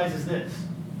to realize is this.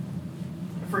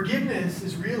 Forgiveness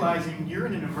is realizing you're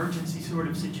in an emergency sort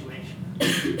of situation.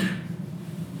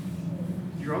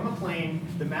 You're on the plane,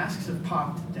 the masks have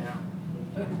popped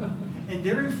down, and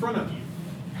they're in front of you.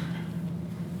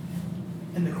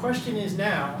 And the question is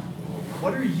now,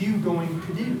 what are you going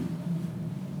to do?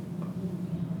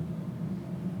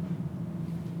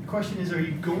 The question is, are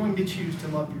you going to choose to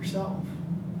love yourself?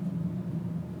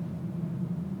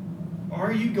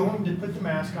 Are you going to put the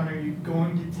mask on? Or are you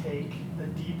going to take a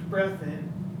deep breath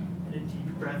in and a deep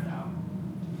breath out?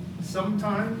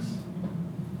 Sometimes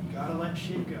you gotta let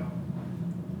shit go.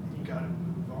 And you gotta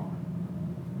move on.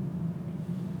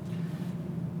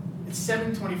 It's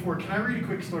 7:24. Can I read a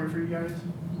quick story for you guys?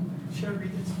 Should I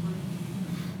read this story?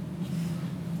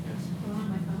 Yes. Go on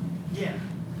my phone. Yeah.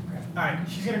 All right,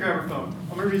 she's going to grab her phone.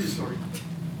 I'm going to read the story.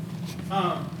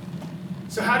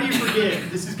 So how do you forgive?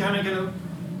 This is kind of going to,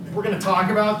 we're going to talk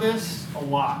about this a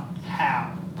lot.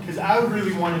 How? Because I would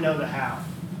really want to know the how.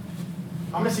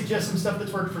 I'm going to suggest some stuff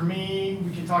that's worked for me.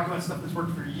 We can talk about stuff that's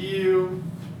worked for you.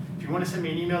 If you want to send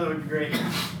me an email, that would be great.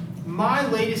 My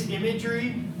latest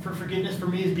imagery for forgiveness for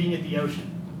me is being at the ocean.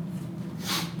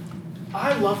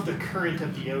 I love the current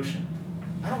of the ocean.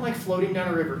 I don't like floating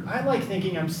down a river. I like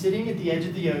thinking I'm sitting at the edge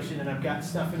of the ocean and I've got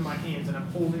stuff in my hands and I'm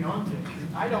holding on to it because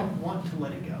I don't want to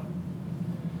let it go.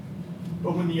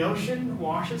 But when the ocean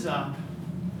washes up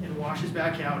and washes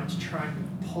back out, it's trying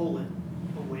to pull it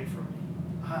away from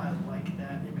me. I like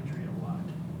that imagery a lot.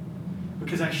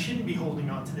 Because I shouldn't be holding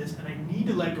on to this and I need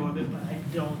to let go of it, but I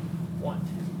don't want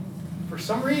to. For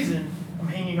some reason, I'm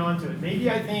hanging on to it. Maybe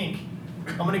I think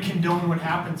I'm going to condone what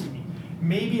happened to me.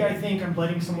 Maybe I think I'm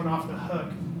letting someone off the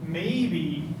hook.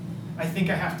 Maybe I think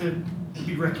I have to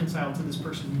be reconciled to this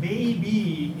person.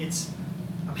 Maybe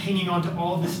I'm hanging on to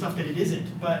all this stuff that it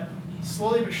isn't. But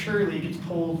slowly but surely it gets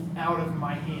pulled out of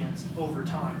my hands over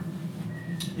time.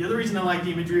 The other reason I like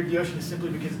the imagery of the ocean is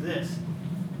simply because of this.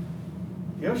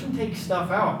 The ocean takes stuff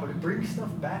out, but it brings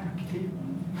stuff back too.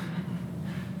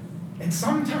 And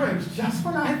sometimes, just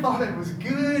when I thought it was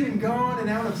good and gone and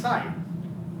out of sight,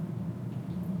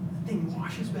 thing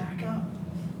washes back up.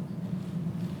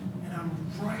 And I'm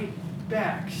right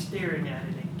back staring at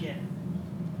it again.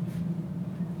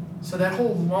 So that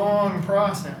whole long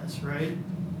process, right?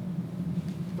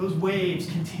 Those waves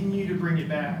continue to bring it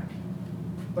back.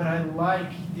 But I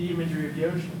like the imagery of the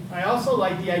ocean. I also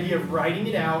like the idea of writing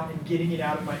it out and getting it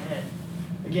out of my head.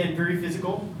 Again, very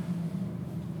physical.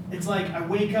 It's like I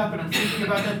wake up and I'm thinking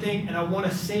about that thing and I want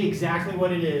to say exactly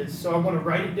what it is. So I want to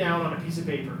write it down on a piece of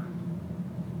paper.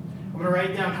 I'm going to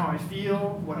write down how I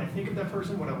feel, what I think of that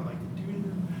person, what I would like to do to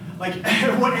them. Like,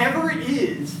 whatever it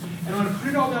is, and I'm going to put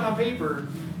it all down on paper,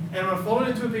 and I'm going to fold it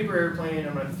into a paper airplane, and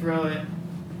I'm going to throw it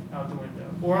out the window.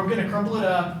 Or I'm going to crumple it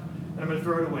up, and I'm going to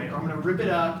throw it away. Or I'm going to rip it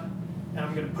up, and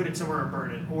I'm going to put it somewhere and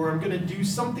burn it. Or I'm going to do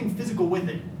something physical with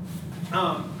it.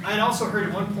 I'd also heard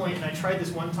at one point, and I tried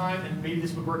this one time, and maybe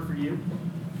this would work for you.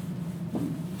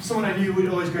 Someone I knew would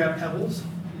always grab pebbles,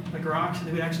 like rocks, and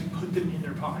they would actually put them in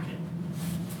their pocket.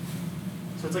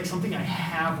 So it's like something I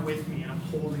have with me, and I'm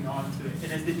holding on to it.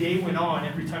 And as the day went on,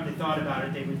 every time they thought about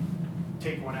it, they would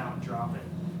take one out and drop it.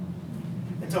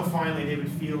 Until finally they would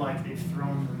feel like they've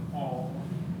thrown them all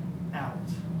out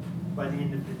by the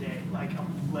end of the day. Like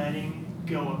I'm letting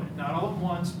go of it. Not all at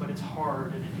once, but it's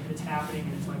hard, and it's happening,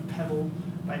 and it's like pebble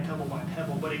by pebble by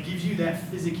pebble. But it gives you that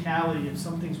physicality of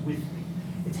something's with me.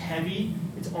 It's heavy,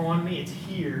 it's on me, it's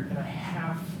here, and I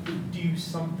have to do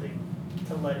something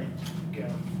to let it go.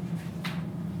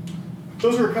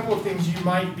 Those are a couple of things you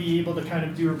might be able to kind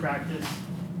of do or practice.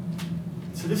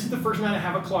 So this is the first night I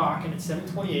have a clock, and it's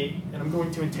 7:28, and I'm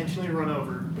going to intentionally run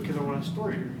over because I want a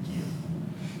story to read to you.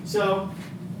 So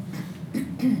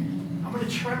I'm going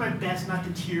to try my best not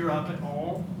to tear up at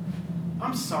all.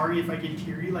 I'm sorry if I get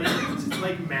teary. Like things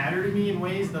like matter to me in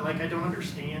ways that like I don't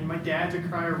understand. My dad's a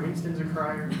crier, Winston's a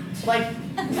crier. Like,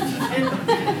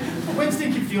 and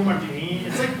Winston can feel my pain.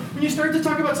 It's like when you start to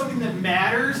talk about something that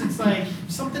matters, it's like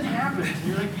something happens. And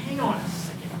you're like, hang on a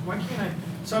second, why can't I?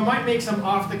 So I might make some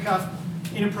off-the-cuff,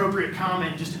 inappropriate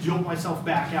comment just to jolt myself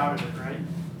back out of it, right?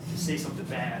 To say something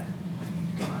bad.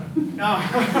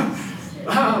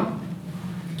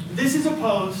 This is a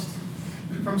post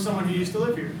from someone who used to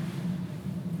live here.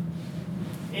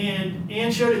 And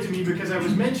Ann showed it to me because I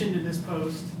was mentioned in this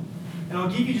post. And I'll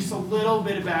give you just a little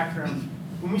bit of background.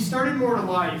 When we started More to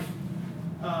Life,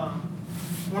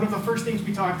 one of the first things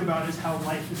we talked about is how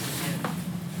life is a gift.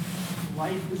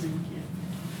 Life is a gift.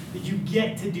 That you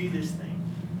get to do this thing.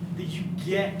 that you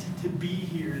get to be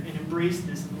here and embrace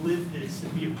this and live this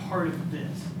and be a part of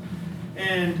this.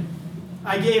 And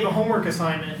I gave a homework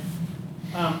assignment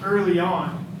early on,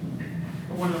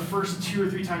 one of the first 2 or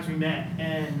 3 times we met,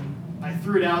 and I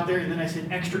threw it out there, and then I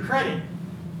said, extra credit.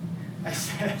 I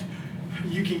said,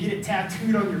 you can get it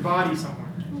tattooed on your body somewhere.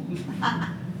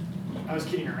 I was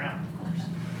kidding around, of course.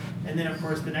 And then, of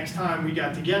course, the next time we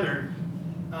got together,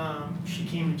 she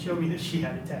came and showed me that she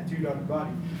had it tattooed on her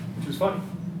body, which was funny.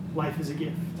 Life is a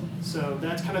gift. So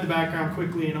that's kind of the background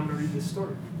quickly, and I'm going to read this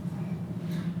story.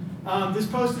 This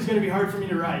post is going to be hard for me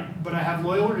to write, but I have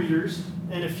loyal readers,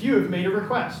 and a few have made a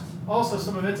request. Also,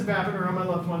 some events have happened around my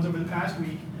loved ones over the past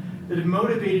week that have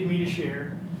motivated me to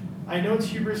share. I know it's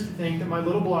hubris to think that my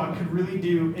little blog could really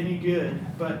do any good,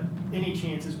 but any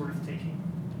chance is worth taking.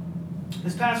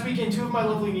 This past weekend, 2 of my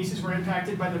lovely nieces were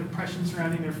impacted by the depression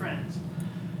surrounding their friends.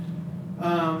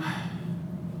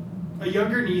 A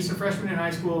younger niece, a freshman in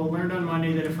high school, learned on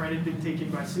Monday that a friend had been taken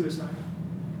by suicide.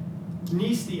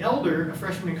 Niece, the elder, a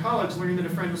freshman in college, learned that a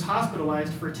friend was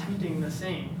hospitalized for attempting the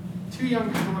same. 2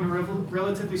 young people in a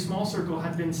relatively small circle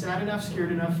had been sad enough,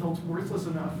 scared enough, felt worthless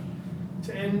enough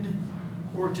to end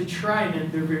or to try and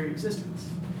end their very existence.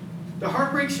 The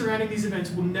heartbreak surrounding these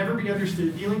events will never be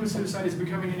understood. Dealing with suicide is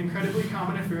becoming an incredibly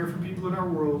common affair for people in our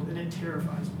world, and it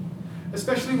terrifies me.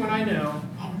 Especially when I know,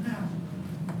 oh no,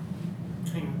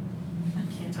 hang on,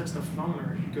 I can't touch the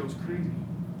thermometer, it goes crazy.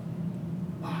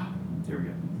 Ah, there we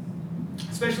go.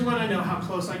 Especially when I know how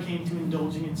close I came to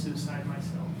indulging in suicide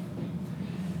myself.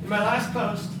 In my last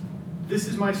post, this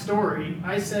is my story,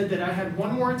 I said that I had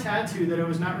one more tattoo that I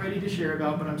was not ready to share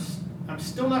about, but I'm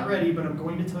still not ready, but I'm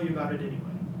going to tell you about it anyway.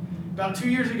 About 2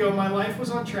 years ago, my life was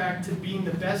on track to being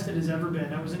the best it has ever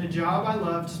been. I was in a job I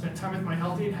loved, spent time with my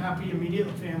healthy and happy immediate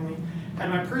family, had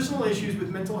my personal issues with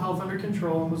mental health under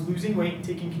control, and was losing weight and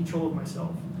taking control of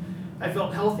myself. I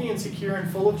felt healthy and secure and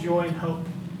full of joy and hope.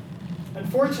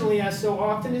 Unfortunately, as so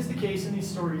often is the case in these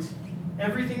stories,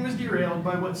 everything was derailed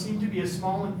by what seemed to be a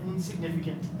small and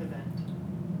insignificant event.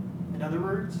 In other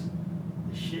words,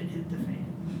 the shit hit the fan.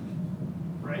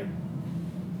 Right?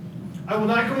 I will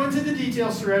not go into the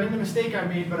details surrounding the mistake I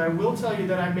made, but I will tell you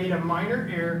that I made a minor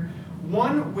error,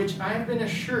 one which I have been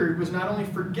assured was not only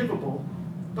forgivable,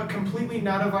 but completely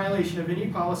not a violation of any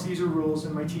policies or rules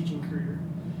in my teaching career.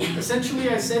 Essentially,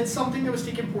 I said something that was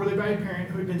taken poorly by a parent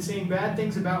who had been saying bad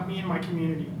things about me and my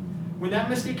community. When that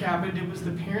mistake happened, it was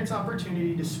the parent's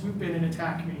opportunity to swoop in and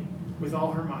attack me with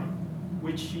all her might,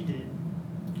 which she did.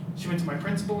 She went to my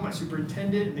principal, my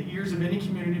superintendent, and the ears of any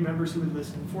community members who would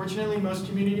listen. Fortunately, most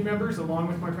community members, along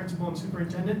with my principal and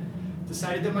superintendent,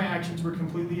 decided that my actions were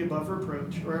completely above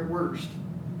reproach, or at worst,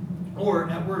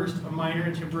 a minor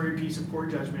and temporary piece of poor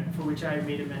judgment for which I had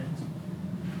made amends.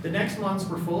 The next months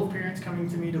were full of parents coming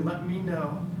to me to let me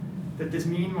know that this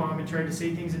mean mom had tried to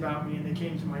say things about me, and they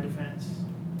came to my defense.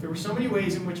 There were so many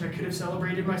ways in which I could have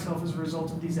celebrated myself as a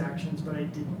result of these actions, but I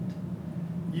didn't.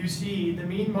 You see, the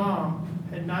mean mom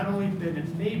had not only been a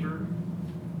neighbor,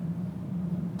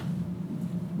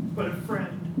 but a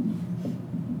friend.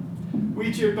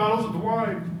 We shared bottles of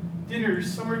wine,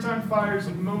 dinners, summertime fires,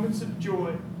 and moments of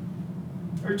joy.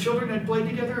 Our children had played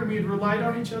together, and we had relied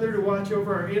on each other to watch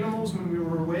over our animals. When we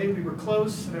were away, we were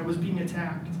close, and I was being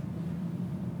attacked.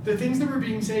 The things that were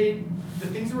being said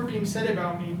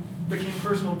about me became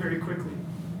personal very quickly.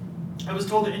 I was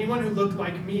told that anyone who looked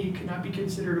like me could not be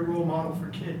considered a role model for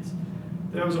kids,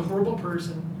 that I was a horrible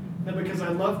person, that because I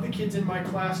loved the kids in my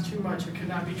class too much, I could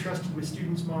not be trusted with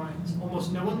students' minds.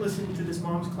 Almost no one listened to this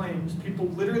mom's claims. People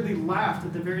literally laughed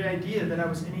at the very idea that I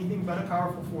was anything but a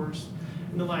powerful force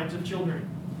in the lives of children.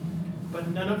 But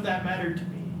none of that mattered to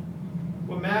me.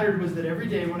 What mattered was that every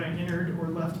day when I entered or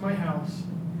left my house,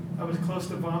 I was close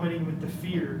to vomiting with the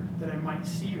fear that I might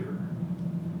see her.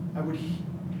 I would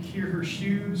hear her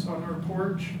shoes on her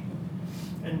porch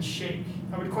and shake.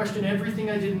 I would question everything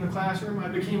I did in the classroom. I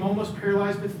became almost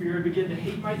paralyzed with fear. I began to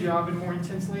hate my job, and more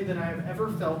intensely than I have ever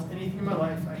felt anything in my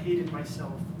life, I hated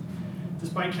myself.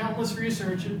 Despite countless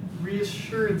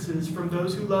reassurances from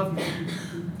those who loved me,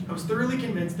 I was thoroughly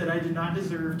convinced that I did not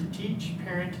deserve to teach,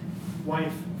 parent,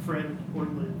 wife, friend, or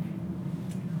live.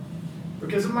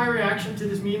 Because of my reaction to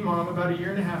this mean mom about a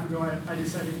year and a half ago, I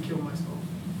decided to kill myself.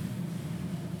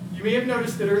 You may have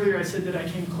noticed that earlier I said that I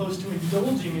came close to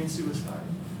indulging in suicide.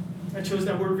 I chose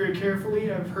that word very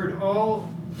carefully. I've heard all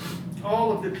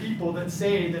of the people that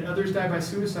say that others die by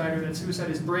suicide or that suicide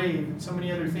is brave and so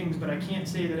many other things, but I can't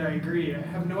say that I agree. I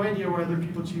have no idea why other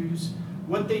people choose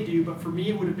what they do, but for me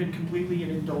it would have been completely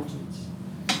an indulgence.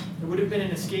 It would have been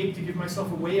an escape to give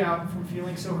myself a way out from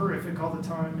feeling so horrific all the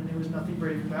time, and there was nothing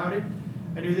brave about it.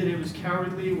 I knew that it was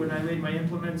cowardly when I laid my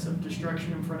implements of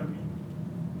destruction in front of me.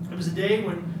 It was a day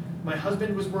when my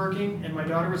husband was working and my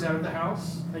daughter was out of the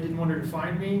house. I didn't want her to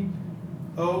find me.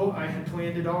 Oh, I had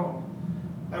planned it all.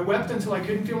 I wept until I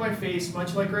couldn't feel my face,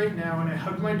 much like right now, and I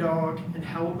hugged my dog and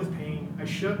howled with pain. I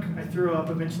shook, I threw up,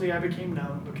 eventually I became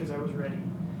numb because I was ready.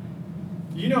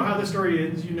 You know how the story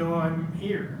ends, you know I'm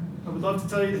here. I would love to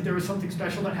tell you that there was something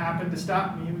special that happened to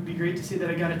stop me. It would be great to say that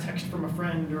I got a text from a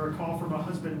friend or a call from a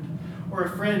husband or a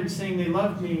friend saying they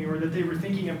loved me or that they were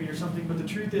thinking of me or something, but the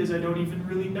truth is I don't even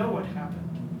really know what happened.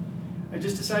 I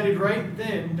just decided right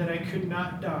then that I could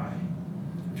not die.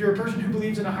 If you're a person who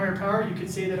believes in a higher power, you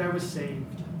could say that I was saved.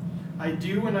 I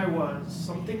do and I was.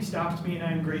 Something stopped me and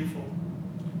I am grateful.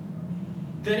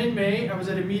 Then in May, I was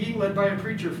at a meeting led by a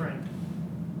preacher friend.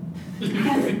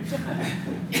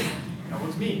 That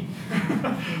was me.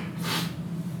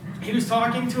 He was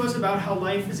talking to us about how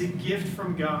life is a gift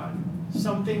from God,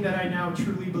 something that I now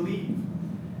truly believe.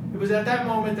 It was at that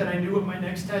moment that I knew what my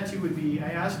next tattoo would be. I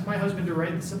asked my husband to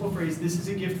write the simple phrase, "This is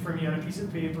a gift for me," on a piece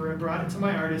of paper. I brought it to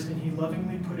my artist and he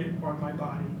lovingly put it on my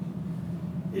body.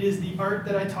 It is the art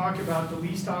that I talk about the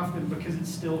least often because it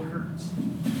still hurts.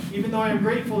 Even though I am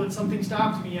grateful that something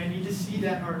stopped me, I need to see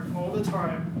that art all the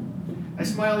time. I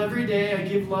smile every day. I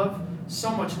give love,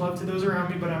 so much love to those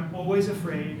around me, but I'm always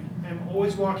afraid. I'm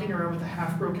always walking around with a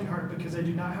half-broken heart because I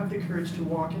do not have the courage to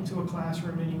walk into a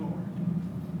classroom anymore.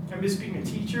 I miss being a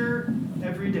teacher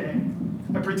every day.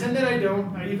 I pretend that I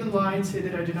don't. I even lie and say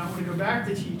that I do not want to go back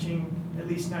to teaching, at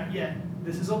least not yet.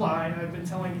 This is a lie I've been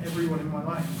telling everyone in my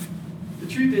life. The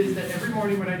truth is that every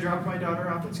morning when I drop my daughter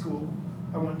off at school,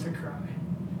 I want to cry.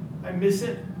 I miss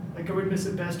it like I would miss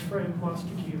a best friend lost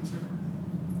to cancer.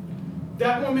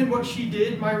 That woman, what she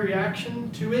did, my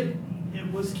reaction to it,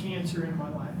 it was cancer in my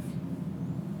life.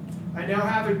 I now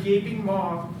have a gaping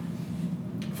maw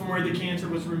from where the cancer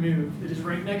was removed. It is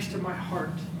right next to my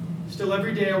heart. Still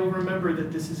every day I will remember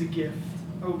that this is a gift.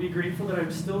 I will be grateful that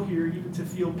I'm still here even to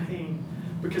feel pain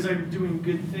because I'm doing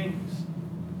good things.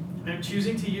 I'm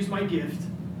choosing to use my gift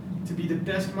to be the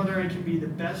best mother I can be, the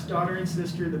best daughter and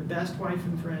sister, the best wife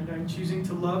and friend. I'm choosing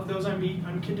to love those I meet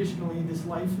unconditionally. This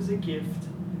life is a gift,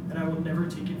 and I will never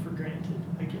take it for granted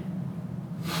again.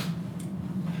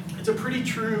 It's a pretty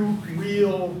true,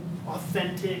 real,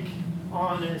 authentic,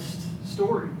 honest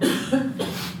story. And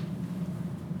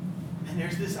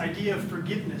there's this idea of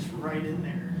forgiveness right in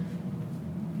there.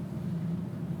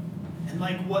 And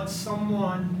like what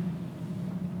someone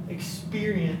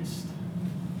experienced,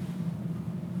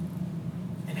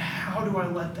 and how do I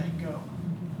let that go?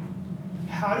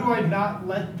 How do I not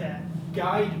let that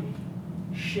guide me,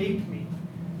 shape me,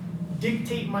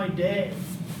 dictate my day?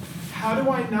 How do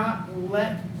I not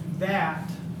let that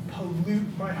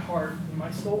pollute my heart and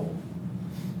my soul?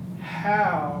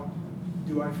 How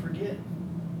do I forget?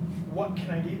 What can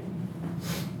I do?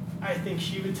 I think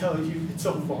she would tell you it's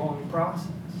a long process.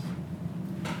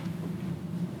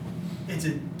 It's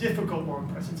a difficult, long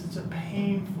process. It's a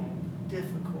painful,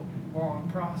 difficult, long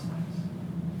process.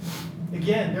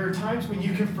 Again, there are times when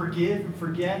you can forgive and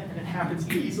forget, and it happens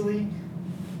easily.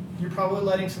 You're probably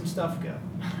letting some stuff go.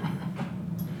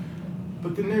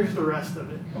 But then there's the rest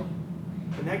of it.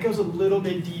 And that goes a little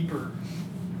bit deeper.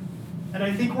 And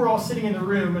I think we're all sitting in the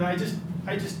room, and I just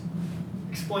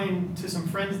explained to some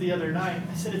friends the other night.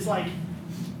 I said, it's like,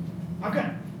 I've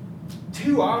got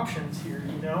two options here,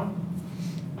 you know?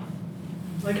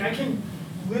 Like, I can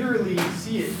literally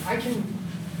see it. I can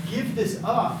give this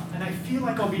up, and I feel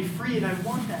like I'll be free, and I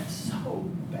want that so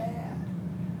bad.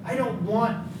 I don't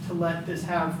want to let this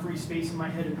have free space in my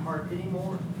head and heart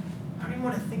anymore. I don't even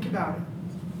want to think about it.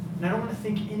 And I don't want to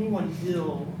think anyone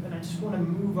ill, and I just want to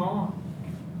move on.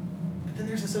 But then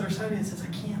there's this other side of me that says,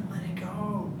 I can't let it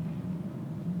go.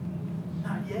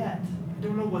 Not yet. I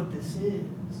don't know what this is.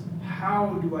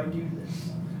 How do I do this?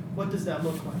 What does that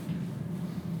look like?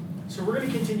 So we're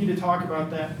going to continue to talk about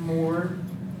that more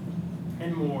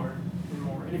and more and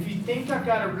more. And if you think I've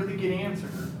got a really good answer,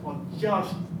 well,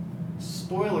 just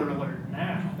spoiler alert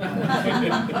now.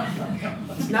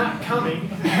 It's not coming.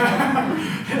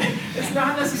 It's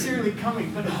not necessarily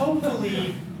coming, but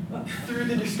hopefully through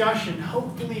the discussion,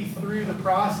 hopefully through the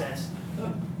process,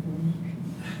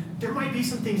 there might be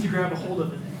some things to grab a hold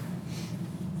of in there.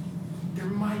 There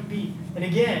might be. And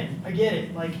again, I get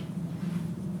it. Like,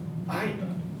 I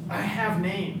have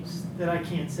names that I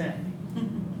can't say.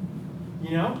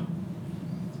 You know?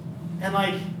 And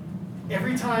like,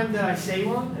 every time that I say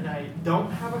one and I don't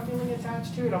have a feeling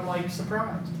attached to it, I'm like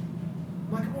surprised.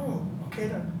 I'm like, oh, okay,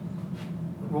 that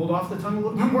rolled off the tongue a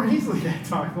little bit more easily that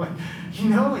time. Like, you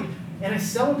know, like, and I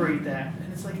celebrate that.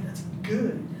 And it's like, that's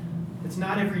good. It's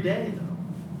not every day though.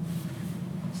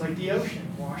 It's like the ocean,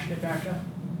 washing it back up.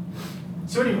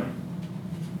 So anyway,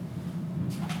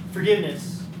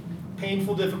 forgiveness,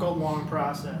 painful, difficult, long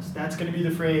process. That's going to be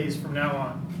the phrase from now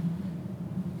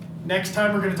on. Next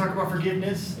time we're going to talk about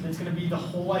forgiveness, and it's going to be the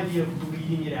whole idea of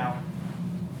bleeding it out.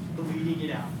 Bleeding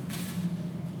it out.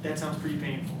 That sounds pretty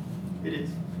painful. It is.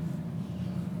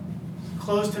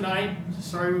 Close tonight.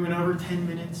 Sorry we went over 10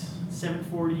 minutes,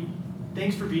 7:40.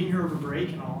 Thanks for being here over break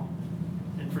and all.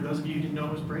 And for those of you who didn't know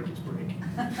it was break, it's break.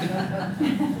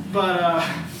 But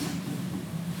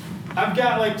I've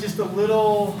got like just a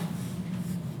little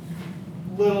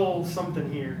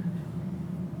something here.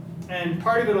 And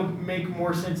part of it will make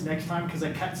more sense next time because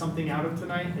I cut something out of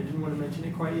tonight. I didn't want to mention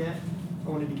it quite yet. I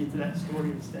wanted to get to that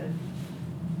story instead.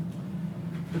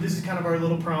 But this is kind of our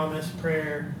little promise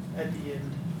prayer at the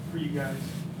end for you guys.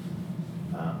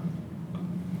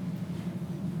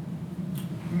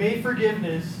 May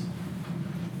forgiveness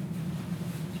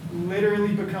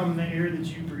literally become the air that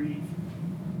you breathe.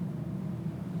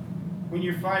 When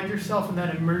you find yourself in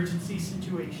that emergency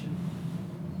situation,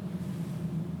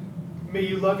 may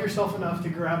you love yourself enough to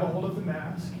grab a hold of the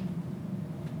mask,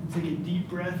 take a deep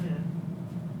breath in,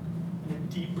 and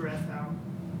a deep breath out.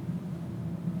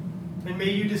 And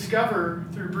may you discover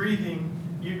through breathing,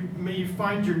 may you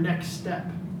find your next step.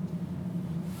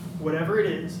 Whatever it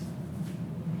is,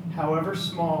 however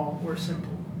small or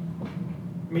simple.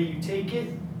 May you take it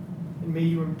and may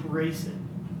you embrace it.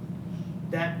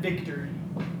 That victory,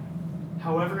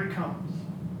 however it comes.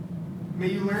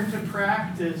 May you learn to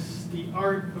practice the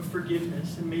art of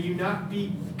forgiveness, and may you not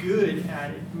be good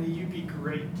at it, may you be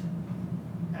great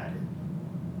at it.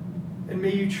 And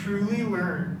may you truly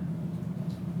learn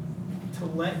to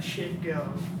let shit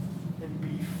go and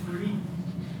be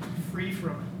free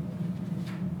from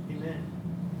it. Amen.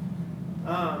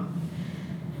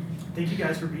 Thank you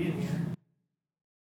guys for being here.